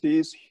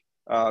universities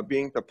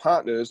being the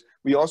partners,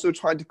 we also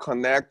try to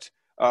connect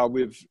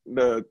with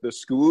the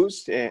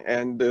schools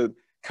and the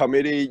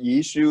community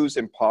issues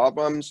and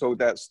problems so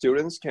that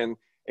students can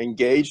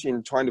engage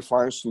in trying to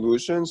find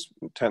solutions,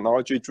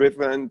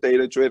 technology-driven,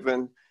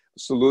 data-driven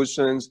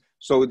solutions,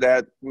 so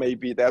that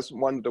maybe that's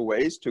one of the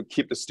ways to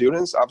keep the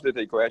students after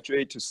they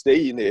graduate to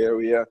stay in the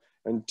area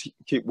and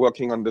keep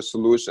working on the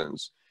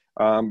solutions.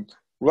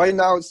 Right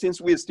now,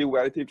 since we're still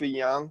relatively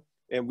young,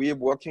 and we're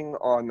working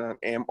on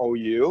an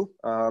MOU,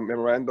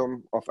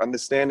 Memorandum of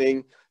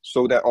Understanding,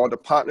 so that all the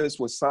partners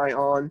will sign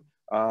on,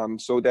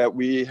 so that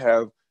we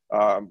have,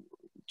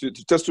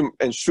 just to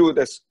ensure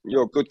there's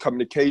good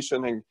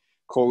communication and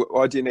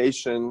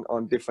coordination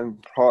on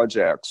different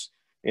projects.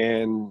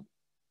 And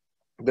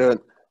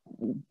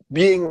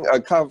being a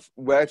kind of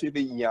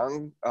relatively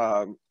young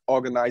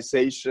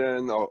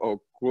organization or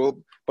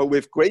group, but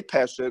with great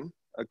passion,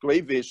 a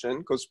great vision,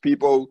 because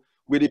people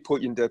really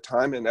put in their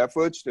time and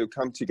efforts to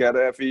come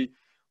together every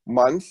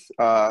month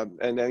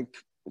and then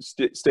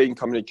stay in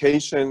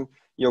communication,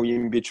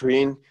 in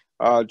between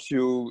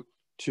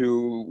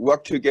to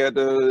work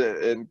together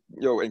and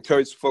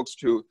encourage folks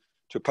to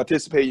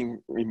participate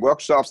in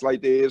workshops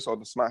like this or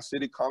the Smart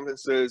City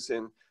conferences,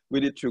 and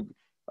really to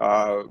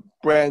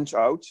branch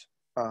out.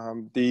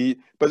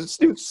 But it's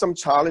still some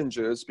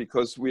challenges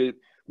because we're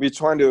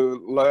trying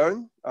to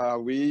learn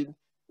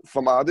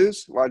from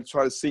others while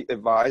trying to seek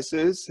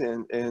advices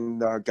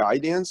and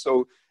guidance.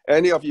 So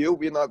any of you,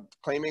 we're not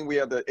claiming we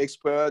are the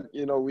expert,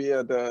 we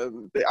are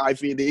the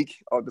Ivy League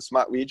of the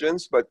smart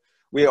regions, but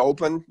we are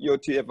open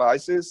to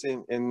advices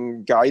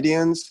and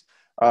guidance.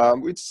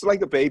 It's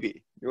like a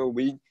baby.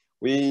 We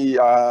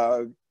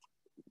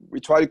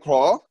try to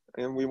crawl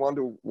and we want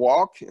to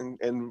walk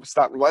and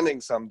start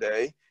running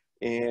someday.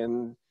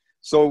 And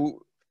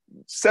so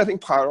setting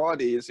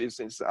priorities is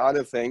the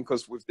other thing,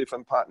 because with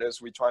different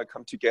partners, we try to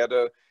come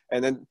together,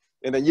 and then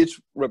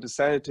each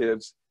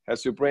representatives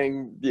has to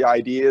bring the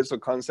ideas or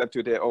concept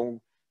to their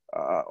own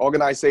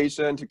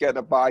organization to get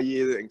a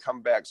buy-in and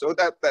come back. So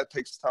that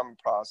takes some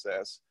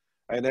process.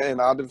 And then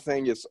another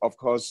thing is, of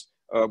course,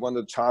 one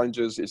of the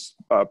challenges is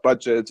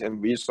budget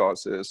and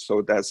resources.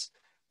 So that's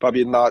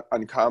probably not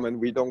uncommon.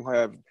 We don't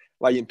have,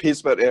 like in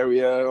Pittsburgh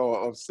area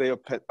or state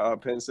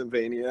of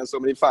Pennsylvania, so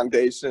many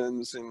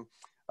foundations. And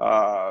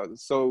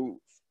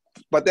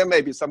but there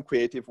may be some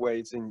creative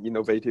ways and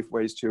innovative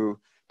ways to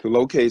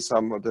locate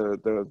some of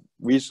the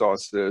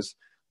resources.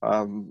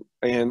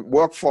 And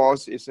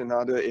workforce is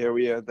another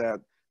area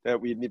that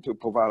we need to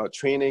provide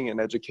training and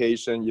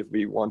education if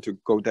we want to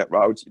go that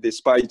route.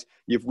 Despite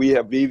if we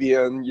have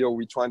Vivian,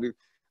 we're trying to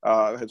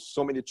have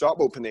so many job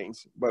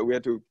openings, but we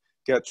have to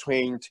get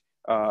trained,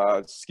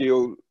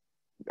 skilled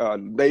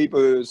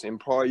laborers,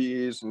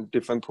 employees, and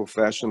different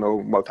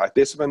professional,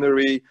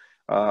 multidisciplinary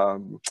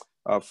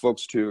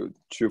folks to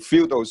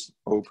fill those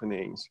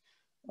openings.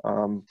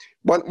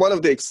 One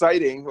of the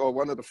exciting, or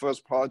one of the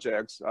first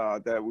projects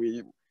that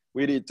we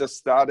really just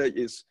started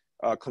is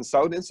a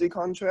consultancy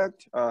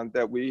contract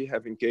that we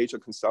have engaged a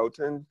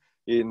consultant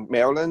in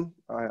Maryland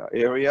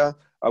area,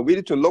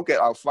 really to look at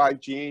our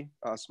 5G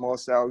small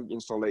cell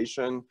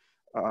installation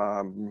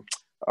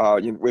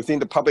within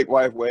the public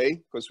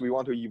right-of-way, because we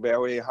want to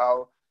evaluate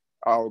how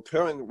our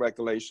current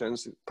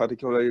regulations,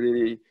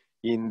 particularly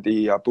in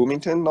the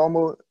Bloomington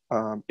normal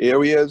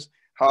areas,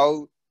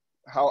 how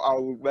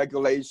our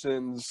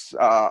regulations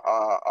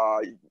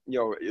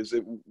is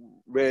it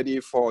ready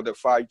for the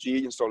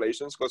 5G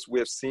installations? Because we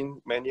have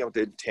seen many of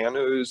the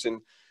antennas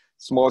and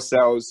small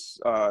cells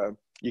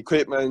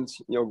equipment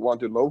want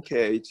to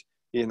locate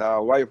in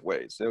our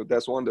right-of-way. So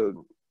that's one of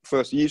the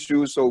first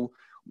issues. So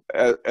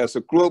as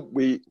a group,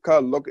 we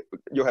kind of look,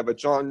 you have a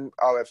joint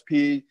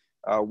RFP,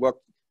 work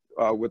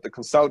with the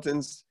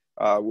consultants.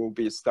 Will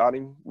be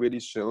starting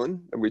really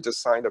soon, and we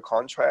just signed a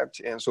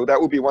contract, and so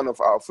that will be one of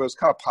our first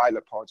kind of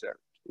pilot project,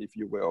 if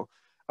you will.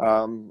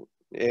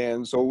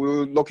 And so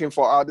we're looking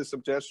for other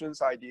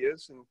suggestions,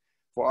 ideas, and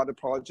for other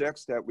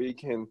projects that we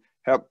can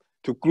help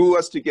to glue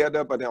us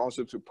together, but then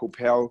also to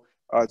propel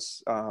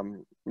us,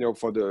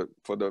 for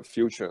the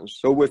future.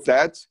 So with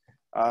that,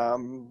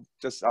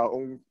 just our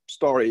own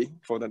story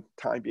for the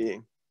time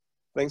being.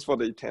 Thanks for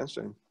the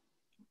attention.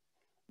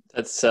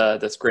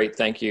 That's great.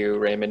 Thank you,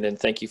 Raymond, and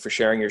thank you for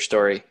sharing your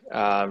story.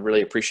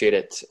 Really appreciate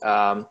it.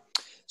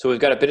 So we've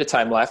got a bit of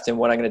time left, and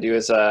what I'm going to do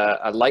is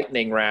a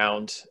lightning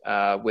round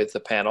with the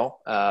panel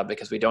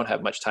because we don't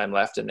have much time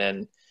left, and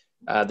then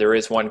there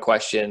is one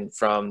question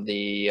from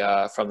the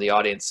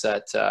audience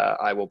that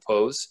I will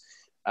pose.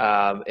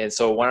 And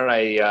so why don't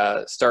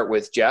I start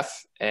with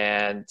Jeff?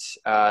 And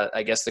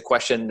I guess the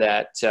question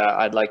that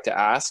I'd like to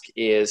ask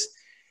is,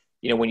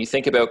 when you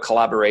think about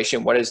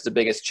collaboration, what is the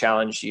biggest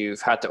challenge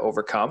you've had to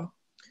overcome?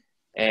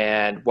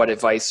 And what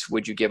advice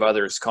would you give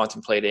others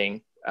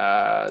contemplating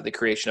the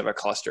creation of a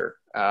cluster?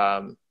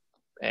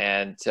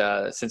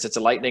 Since it's a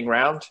lightning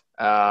round,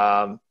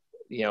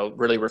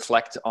 really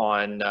reflect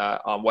on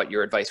what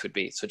your advice would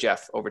be. So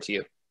Jeff, over to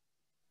you.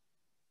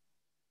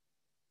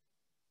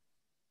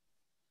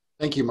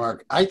 Thank you,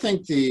 Mark. I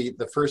think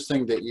the first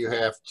thing that you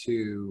have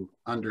to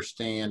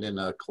understand in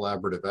a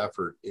collaborative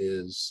effort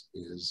is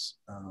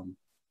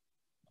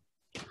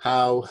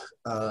how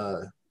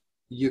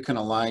you can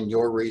align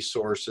your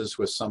resources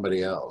with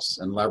somebody else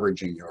and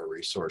leveraging your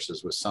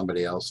resources with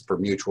somebody else for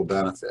mutual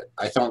benefit.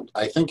 I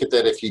think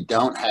that if you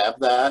don't have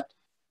that,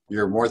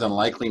 you're more than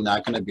likely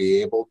not going to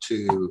be able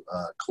to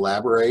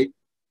collaborate.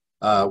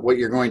 What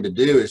you're going to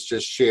do is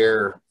just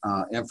share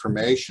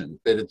information,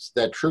 but it's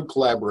that true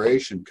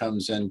collaboration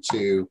comes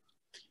into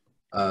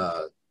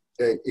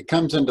it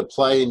comes into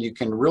play, and you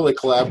can really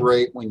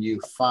collaborate when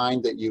you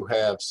find that you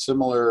have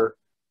similar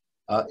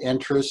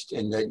interest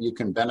and that you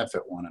can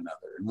benefit one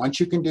another. And once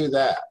you can do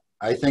that,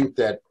 I think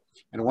that,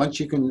 and once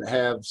you can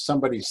have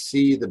somebody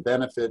see the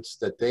benefits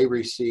that they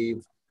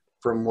receive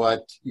from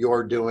what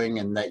you're doing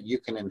and that you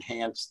can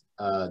enhance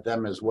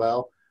them as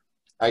well,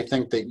 I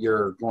think that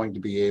you're going to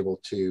be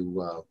able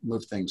to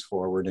move things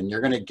forward, and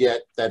you're going to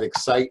get that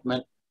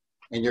excitement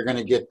and you're going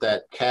to get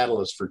that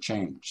catalyst for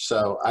change.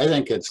 So I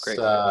think it's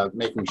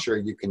making sure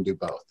you can do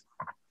both.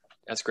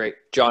 That's great.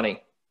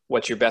 Johnny,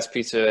 what's your best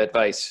piece of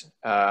advice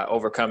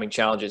overcoming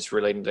challenges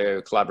relating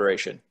to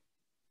collaboration?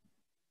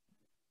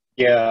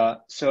 Yeah,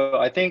 so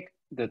I think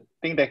the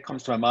thing that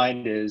comes to my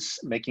mind is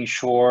making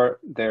sure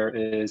there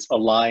is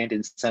aligned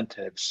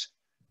incentives,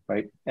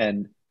 right?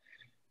 And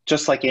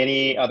just like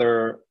any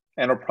other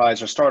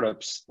enterprise or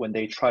startups, when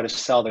they try to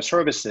sell their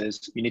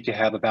services, you need to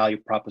have a value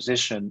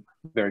proposition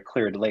very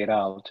clear to lay it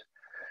out.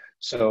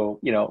 So,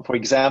 for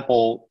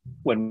example,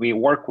 when we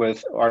work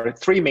with our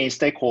three main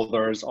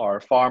stakeholders are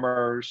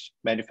farmers,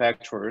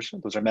 manufacturers,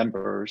 those are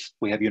members,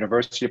 we have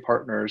university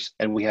partners,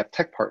 and we have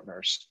tech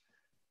partners,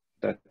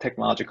 the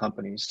technology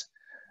companies.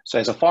 So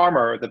as a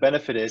farmer, the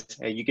benefit is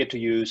you get to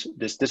use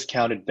this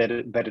discounted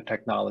vetted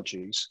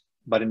technologies.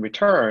 But in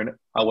return,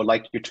 I would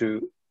like you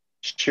to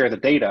share the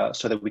data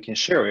so that we can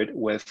share it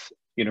with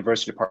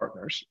university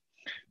partners.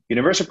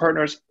 University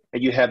partners,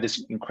 you have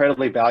this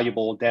incredibly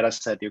valuable data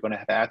set you're going to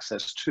have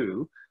access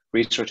to,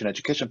 research and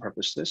education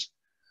purposes.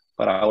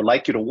 But I would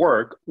like you to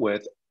work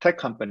with tech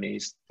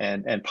companies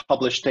and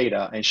publish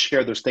data and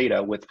share those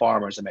data with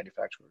farmers and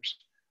manufacturers.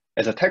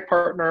 As a tech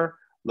partner,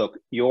 look,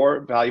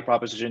 your value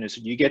proposition is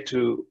you get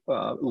to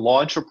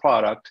launch a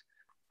product.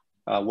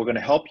 We're going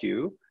to help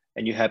you,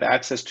 and you have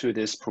access to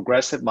this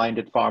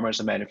progressive-minded farmers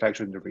and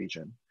manufacturers in the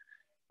region.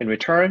 In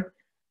return,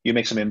 you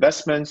make some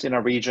investments in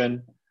our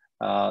region,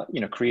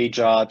 create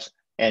jobs,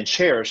 and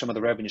share some of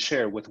the revenue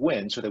share with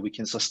WIN so that we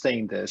can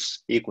sustain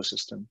this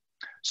ecosystem.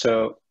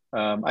 So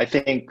I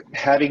think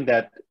having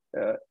that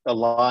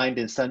aligned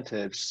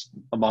incentives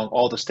among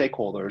all the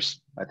stakeholders,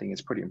 I think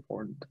is pretty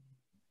important.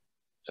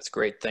 That's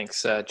great.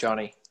 Thanks,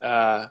 Johnny.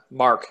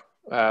 Mark,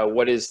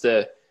 what is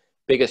the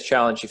biggest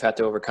challenge you've had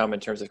to overcome in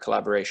terms of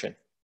collaboration?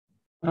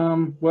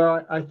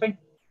 Well, I think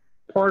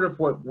part of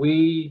what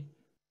we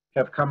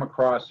have come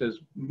across is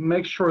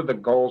make sure the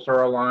goals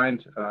are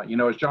aligned.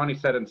 As Johnny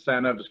said,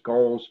 incentives,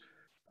 goals,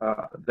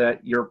 that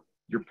you're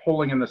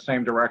pulling in the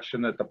same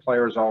direction, that the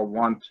players all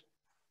want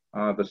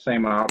the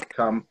same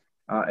outcome,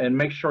 and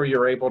make sure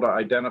you're able to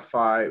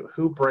identify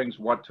who brings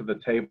what to the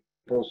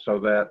table so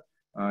that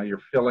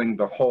you're filling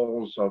the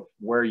holes of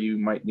where you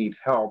might need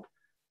help.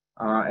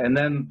 And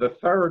then the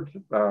third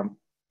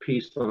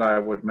piece that I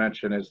would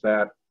mention is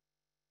that,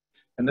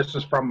 and this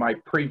is from my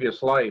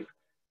previous life,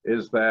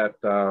 is that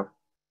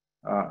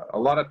a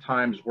lot of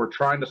times we're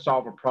trying to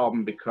solve a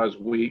problem because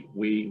we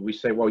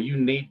say, well, you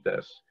need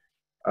this.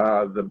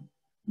 The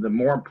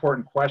more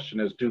important question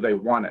is, do they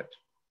want it?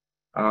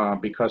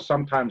 Because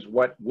sometimes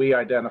what we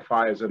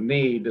identify as a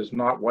need is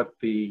not what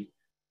the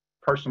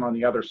person on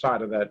the other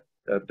side of that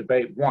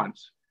debate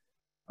wants.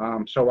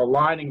 So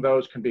aligning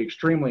those can be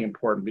extremely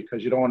important,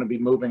 because you don't want to be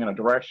moving in a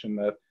direction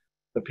that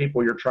the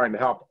people you're trying to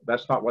help,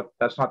 that's not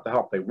the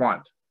help they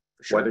want,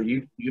 sure, whether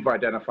you've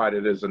identified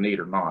it as a need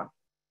or not.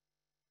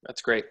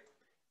 That's great.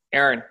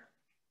 Aaron.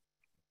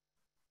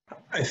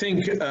 I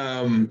think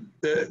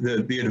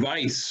the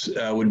advice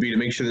would be to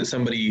make sure that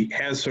somebody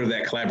has sort of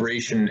that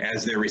collaboration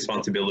as their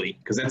responsibility,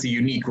 because that's a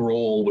unique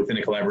role within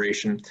a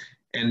collaboration.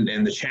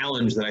 And the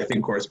challenge that I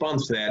think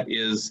corresponds to that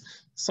is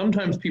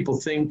sometimes people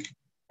think,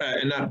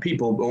 and not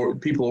people or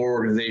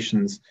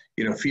organizations,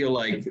 feel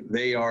like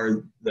they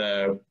are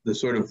the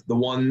sort of the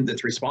one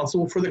that's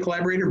responsible for the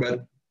collaborator,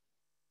 but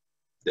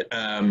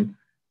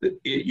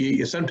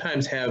you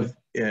sometimes have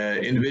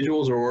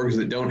individuals or orgs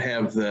that don't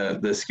have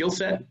the skill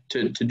set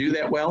to do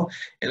that well,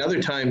 and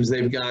other times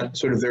they've got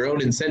sort of their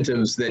own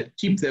incentives that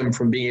keep them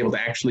from being able to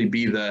actually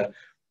be the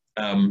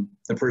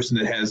person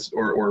that has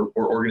or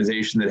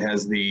organization that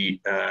has the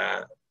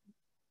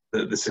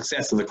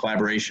success of the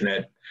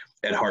collaboration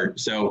at heart.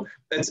 So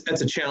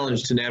that's a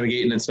challenge to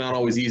navigate, and it's not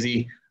always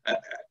easy.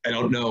 I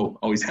don't know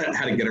always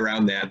how to get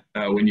around that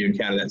when you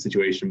encounter that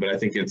situation, but I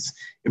think it's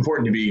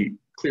important to be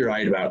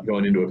clear-eyed about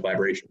going into a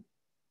collaboration.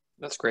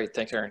 That's great.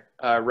 Thanks, Aaron.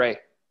 Ray.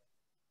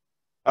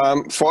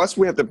 For us,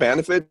 we have the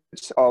benefit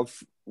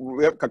of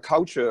we have a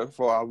culture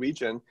for our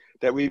region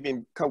that we've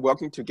been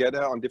working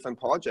together on different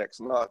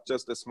projects, not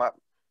just the smart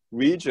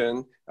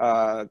region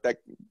that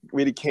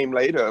really came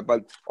later,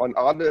 but on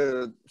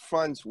other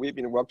fronts, we've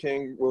been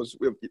working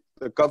with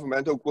the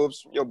governmental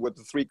groups, with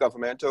the 3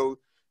 governmental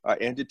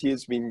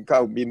entities been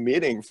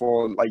meeting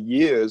for like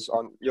years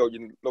on,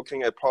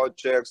 looking at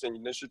projects and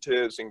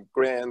initiatives and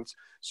grants.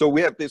 So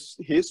we have this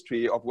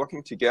history of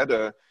working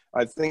together.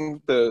 I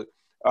think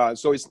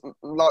so it's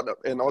not,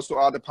 and also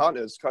other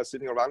partners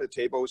sitting around the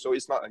table, so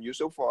it's not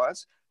unusual for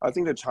us. I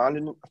think the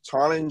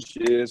challenge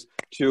is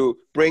to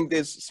bring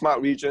this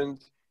smart region,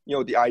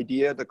 the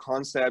idea, the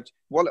concept,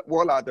 what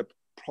are the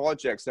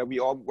projects that we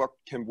all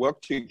can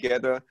work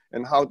together,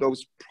 and how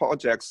those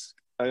projects,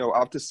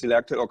 after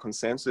selected or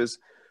consensus,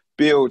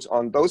 build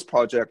on those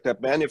projects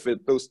that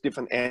benefit those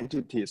different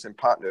entities and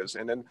partners.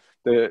 And then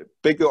the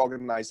bigger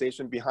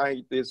organization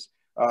behind these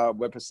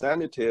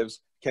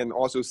representatives can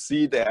also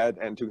see that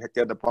and to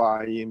get the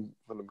buy-in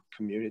from the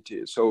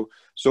community. So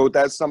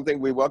that's something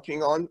we're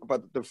working on.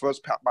 But the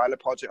first pilot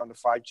project on the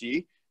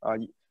 5G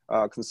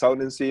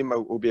consultancy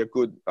will be a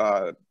good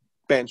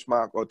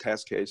benchmark or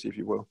test case, if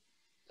you will.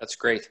 That's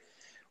great.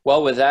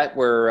 Well, with that,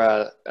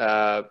 we're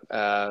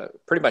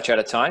pretty much out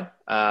of time.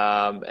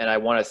 And I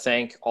want to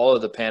thank all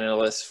of the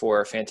panelists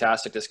for a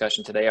fantastic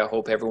discussion today. I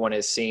hope everyone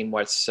has seen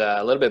what's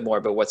a little bit more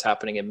about what's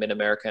happening in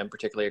Mid-America and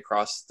particularly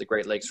across the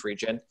Great Lakes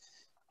region.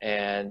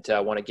 And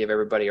I want to give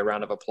everybody a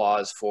round of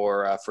applause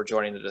for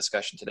joining the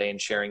discussion today and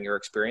sharing your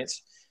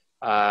experience.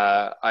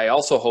 I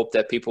also hope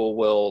that people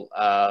will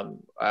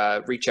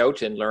reach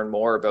out and learn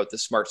more about the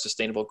Smart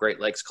Sustainable Great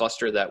Lakes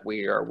Cluster that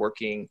we are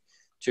working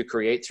to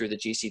create through the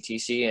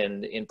GCTC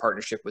and in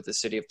partnership with the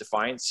City of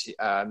Defiance.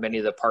 Many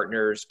of the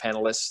partners,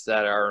 panelists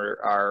that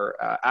are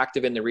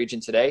active in the region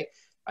today,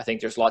 I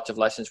think there's lots of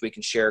lessons we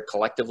can share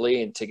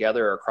collectively and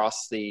together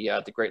across the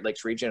Great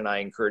Lakes region. And I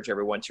encourage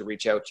everyone to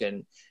reach out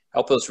and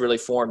help us really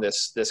form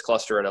this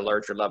cluster at a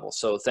larger level.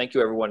 So thank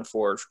you everyone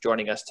for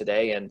joining us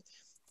today and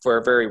for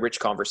a very rich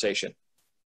conversation.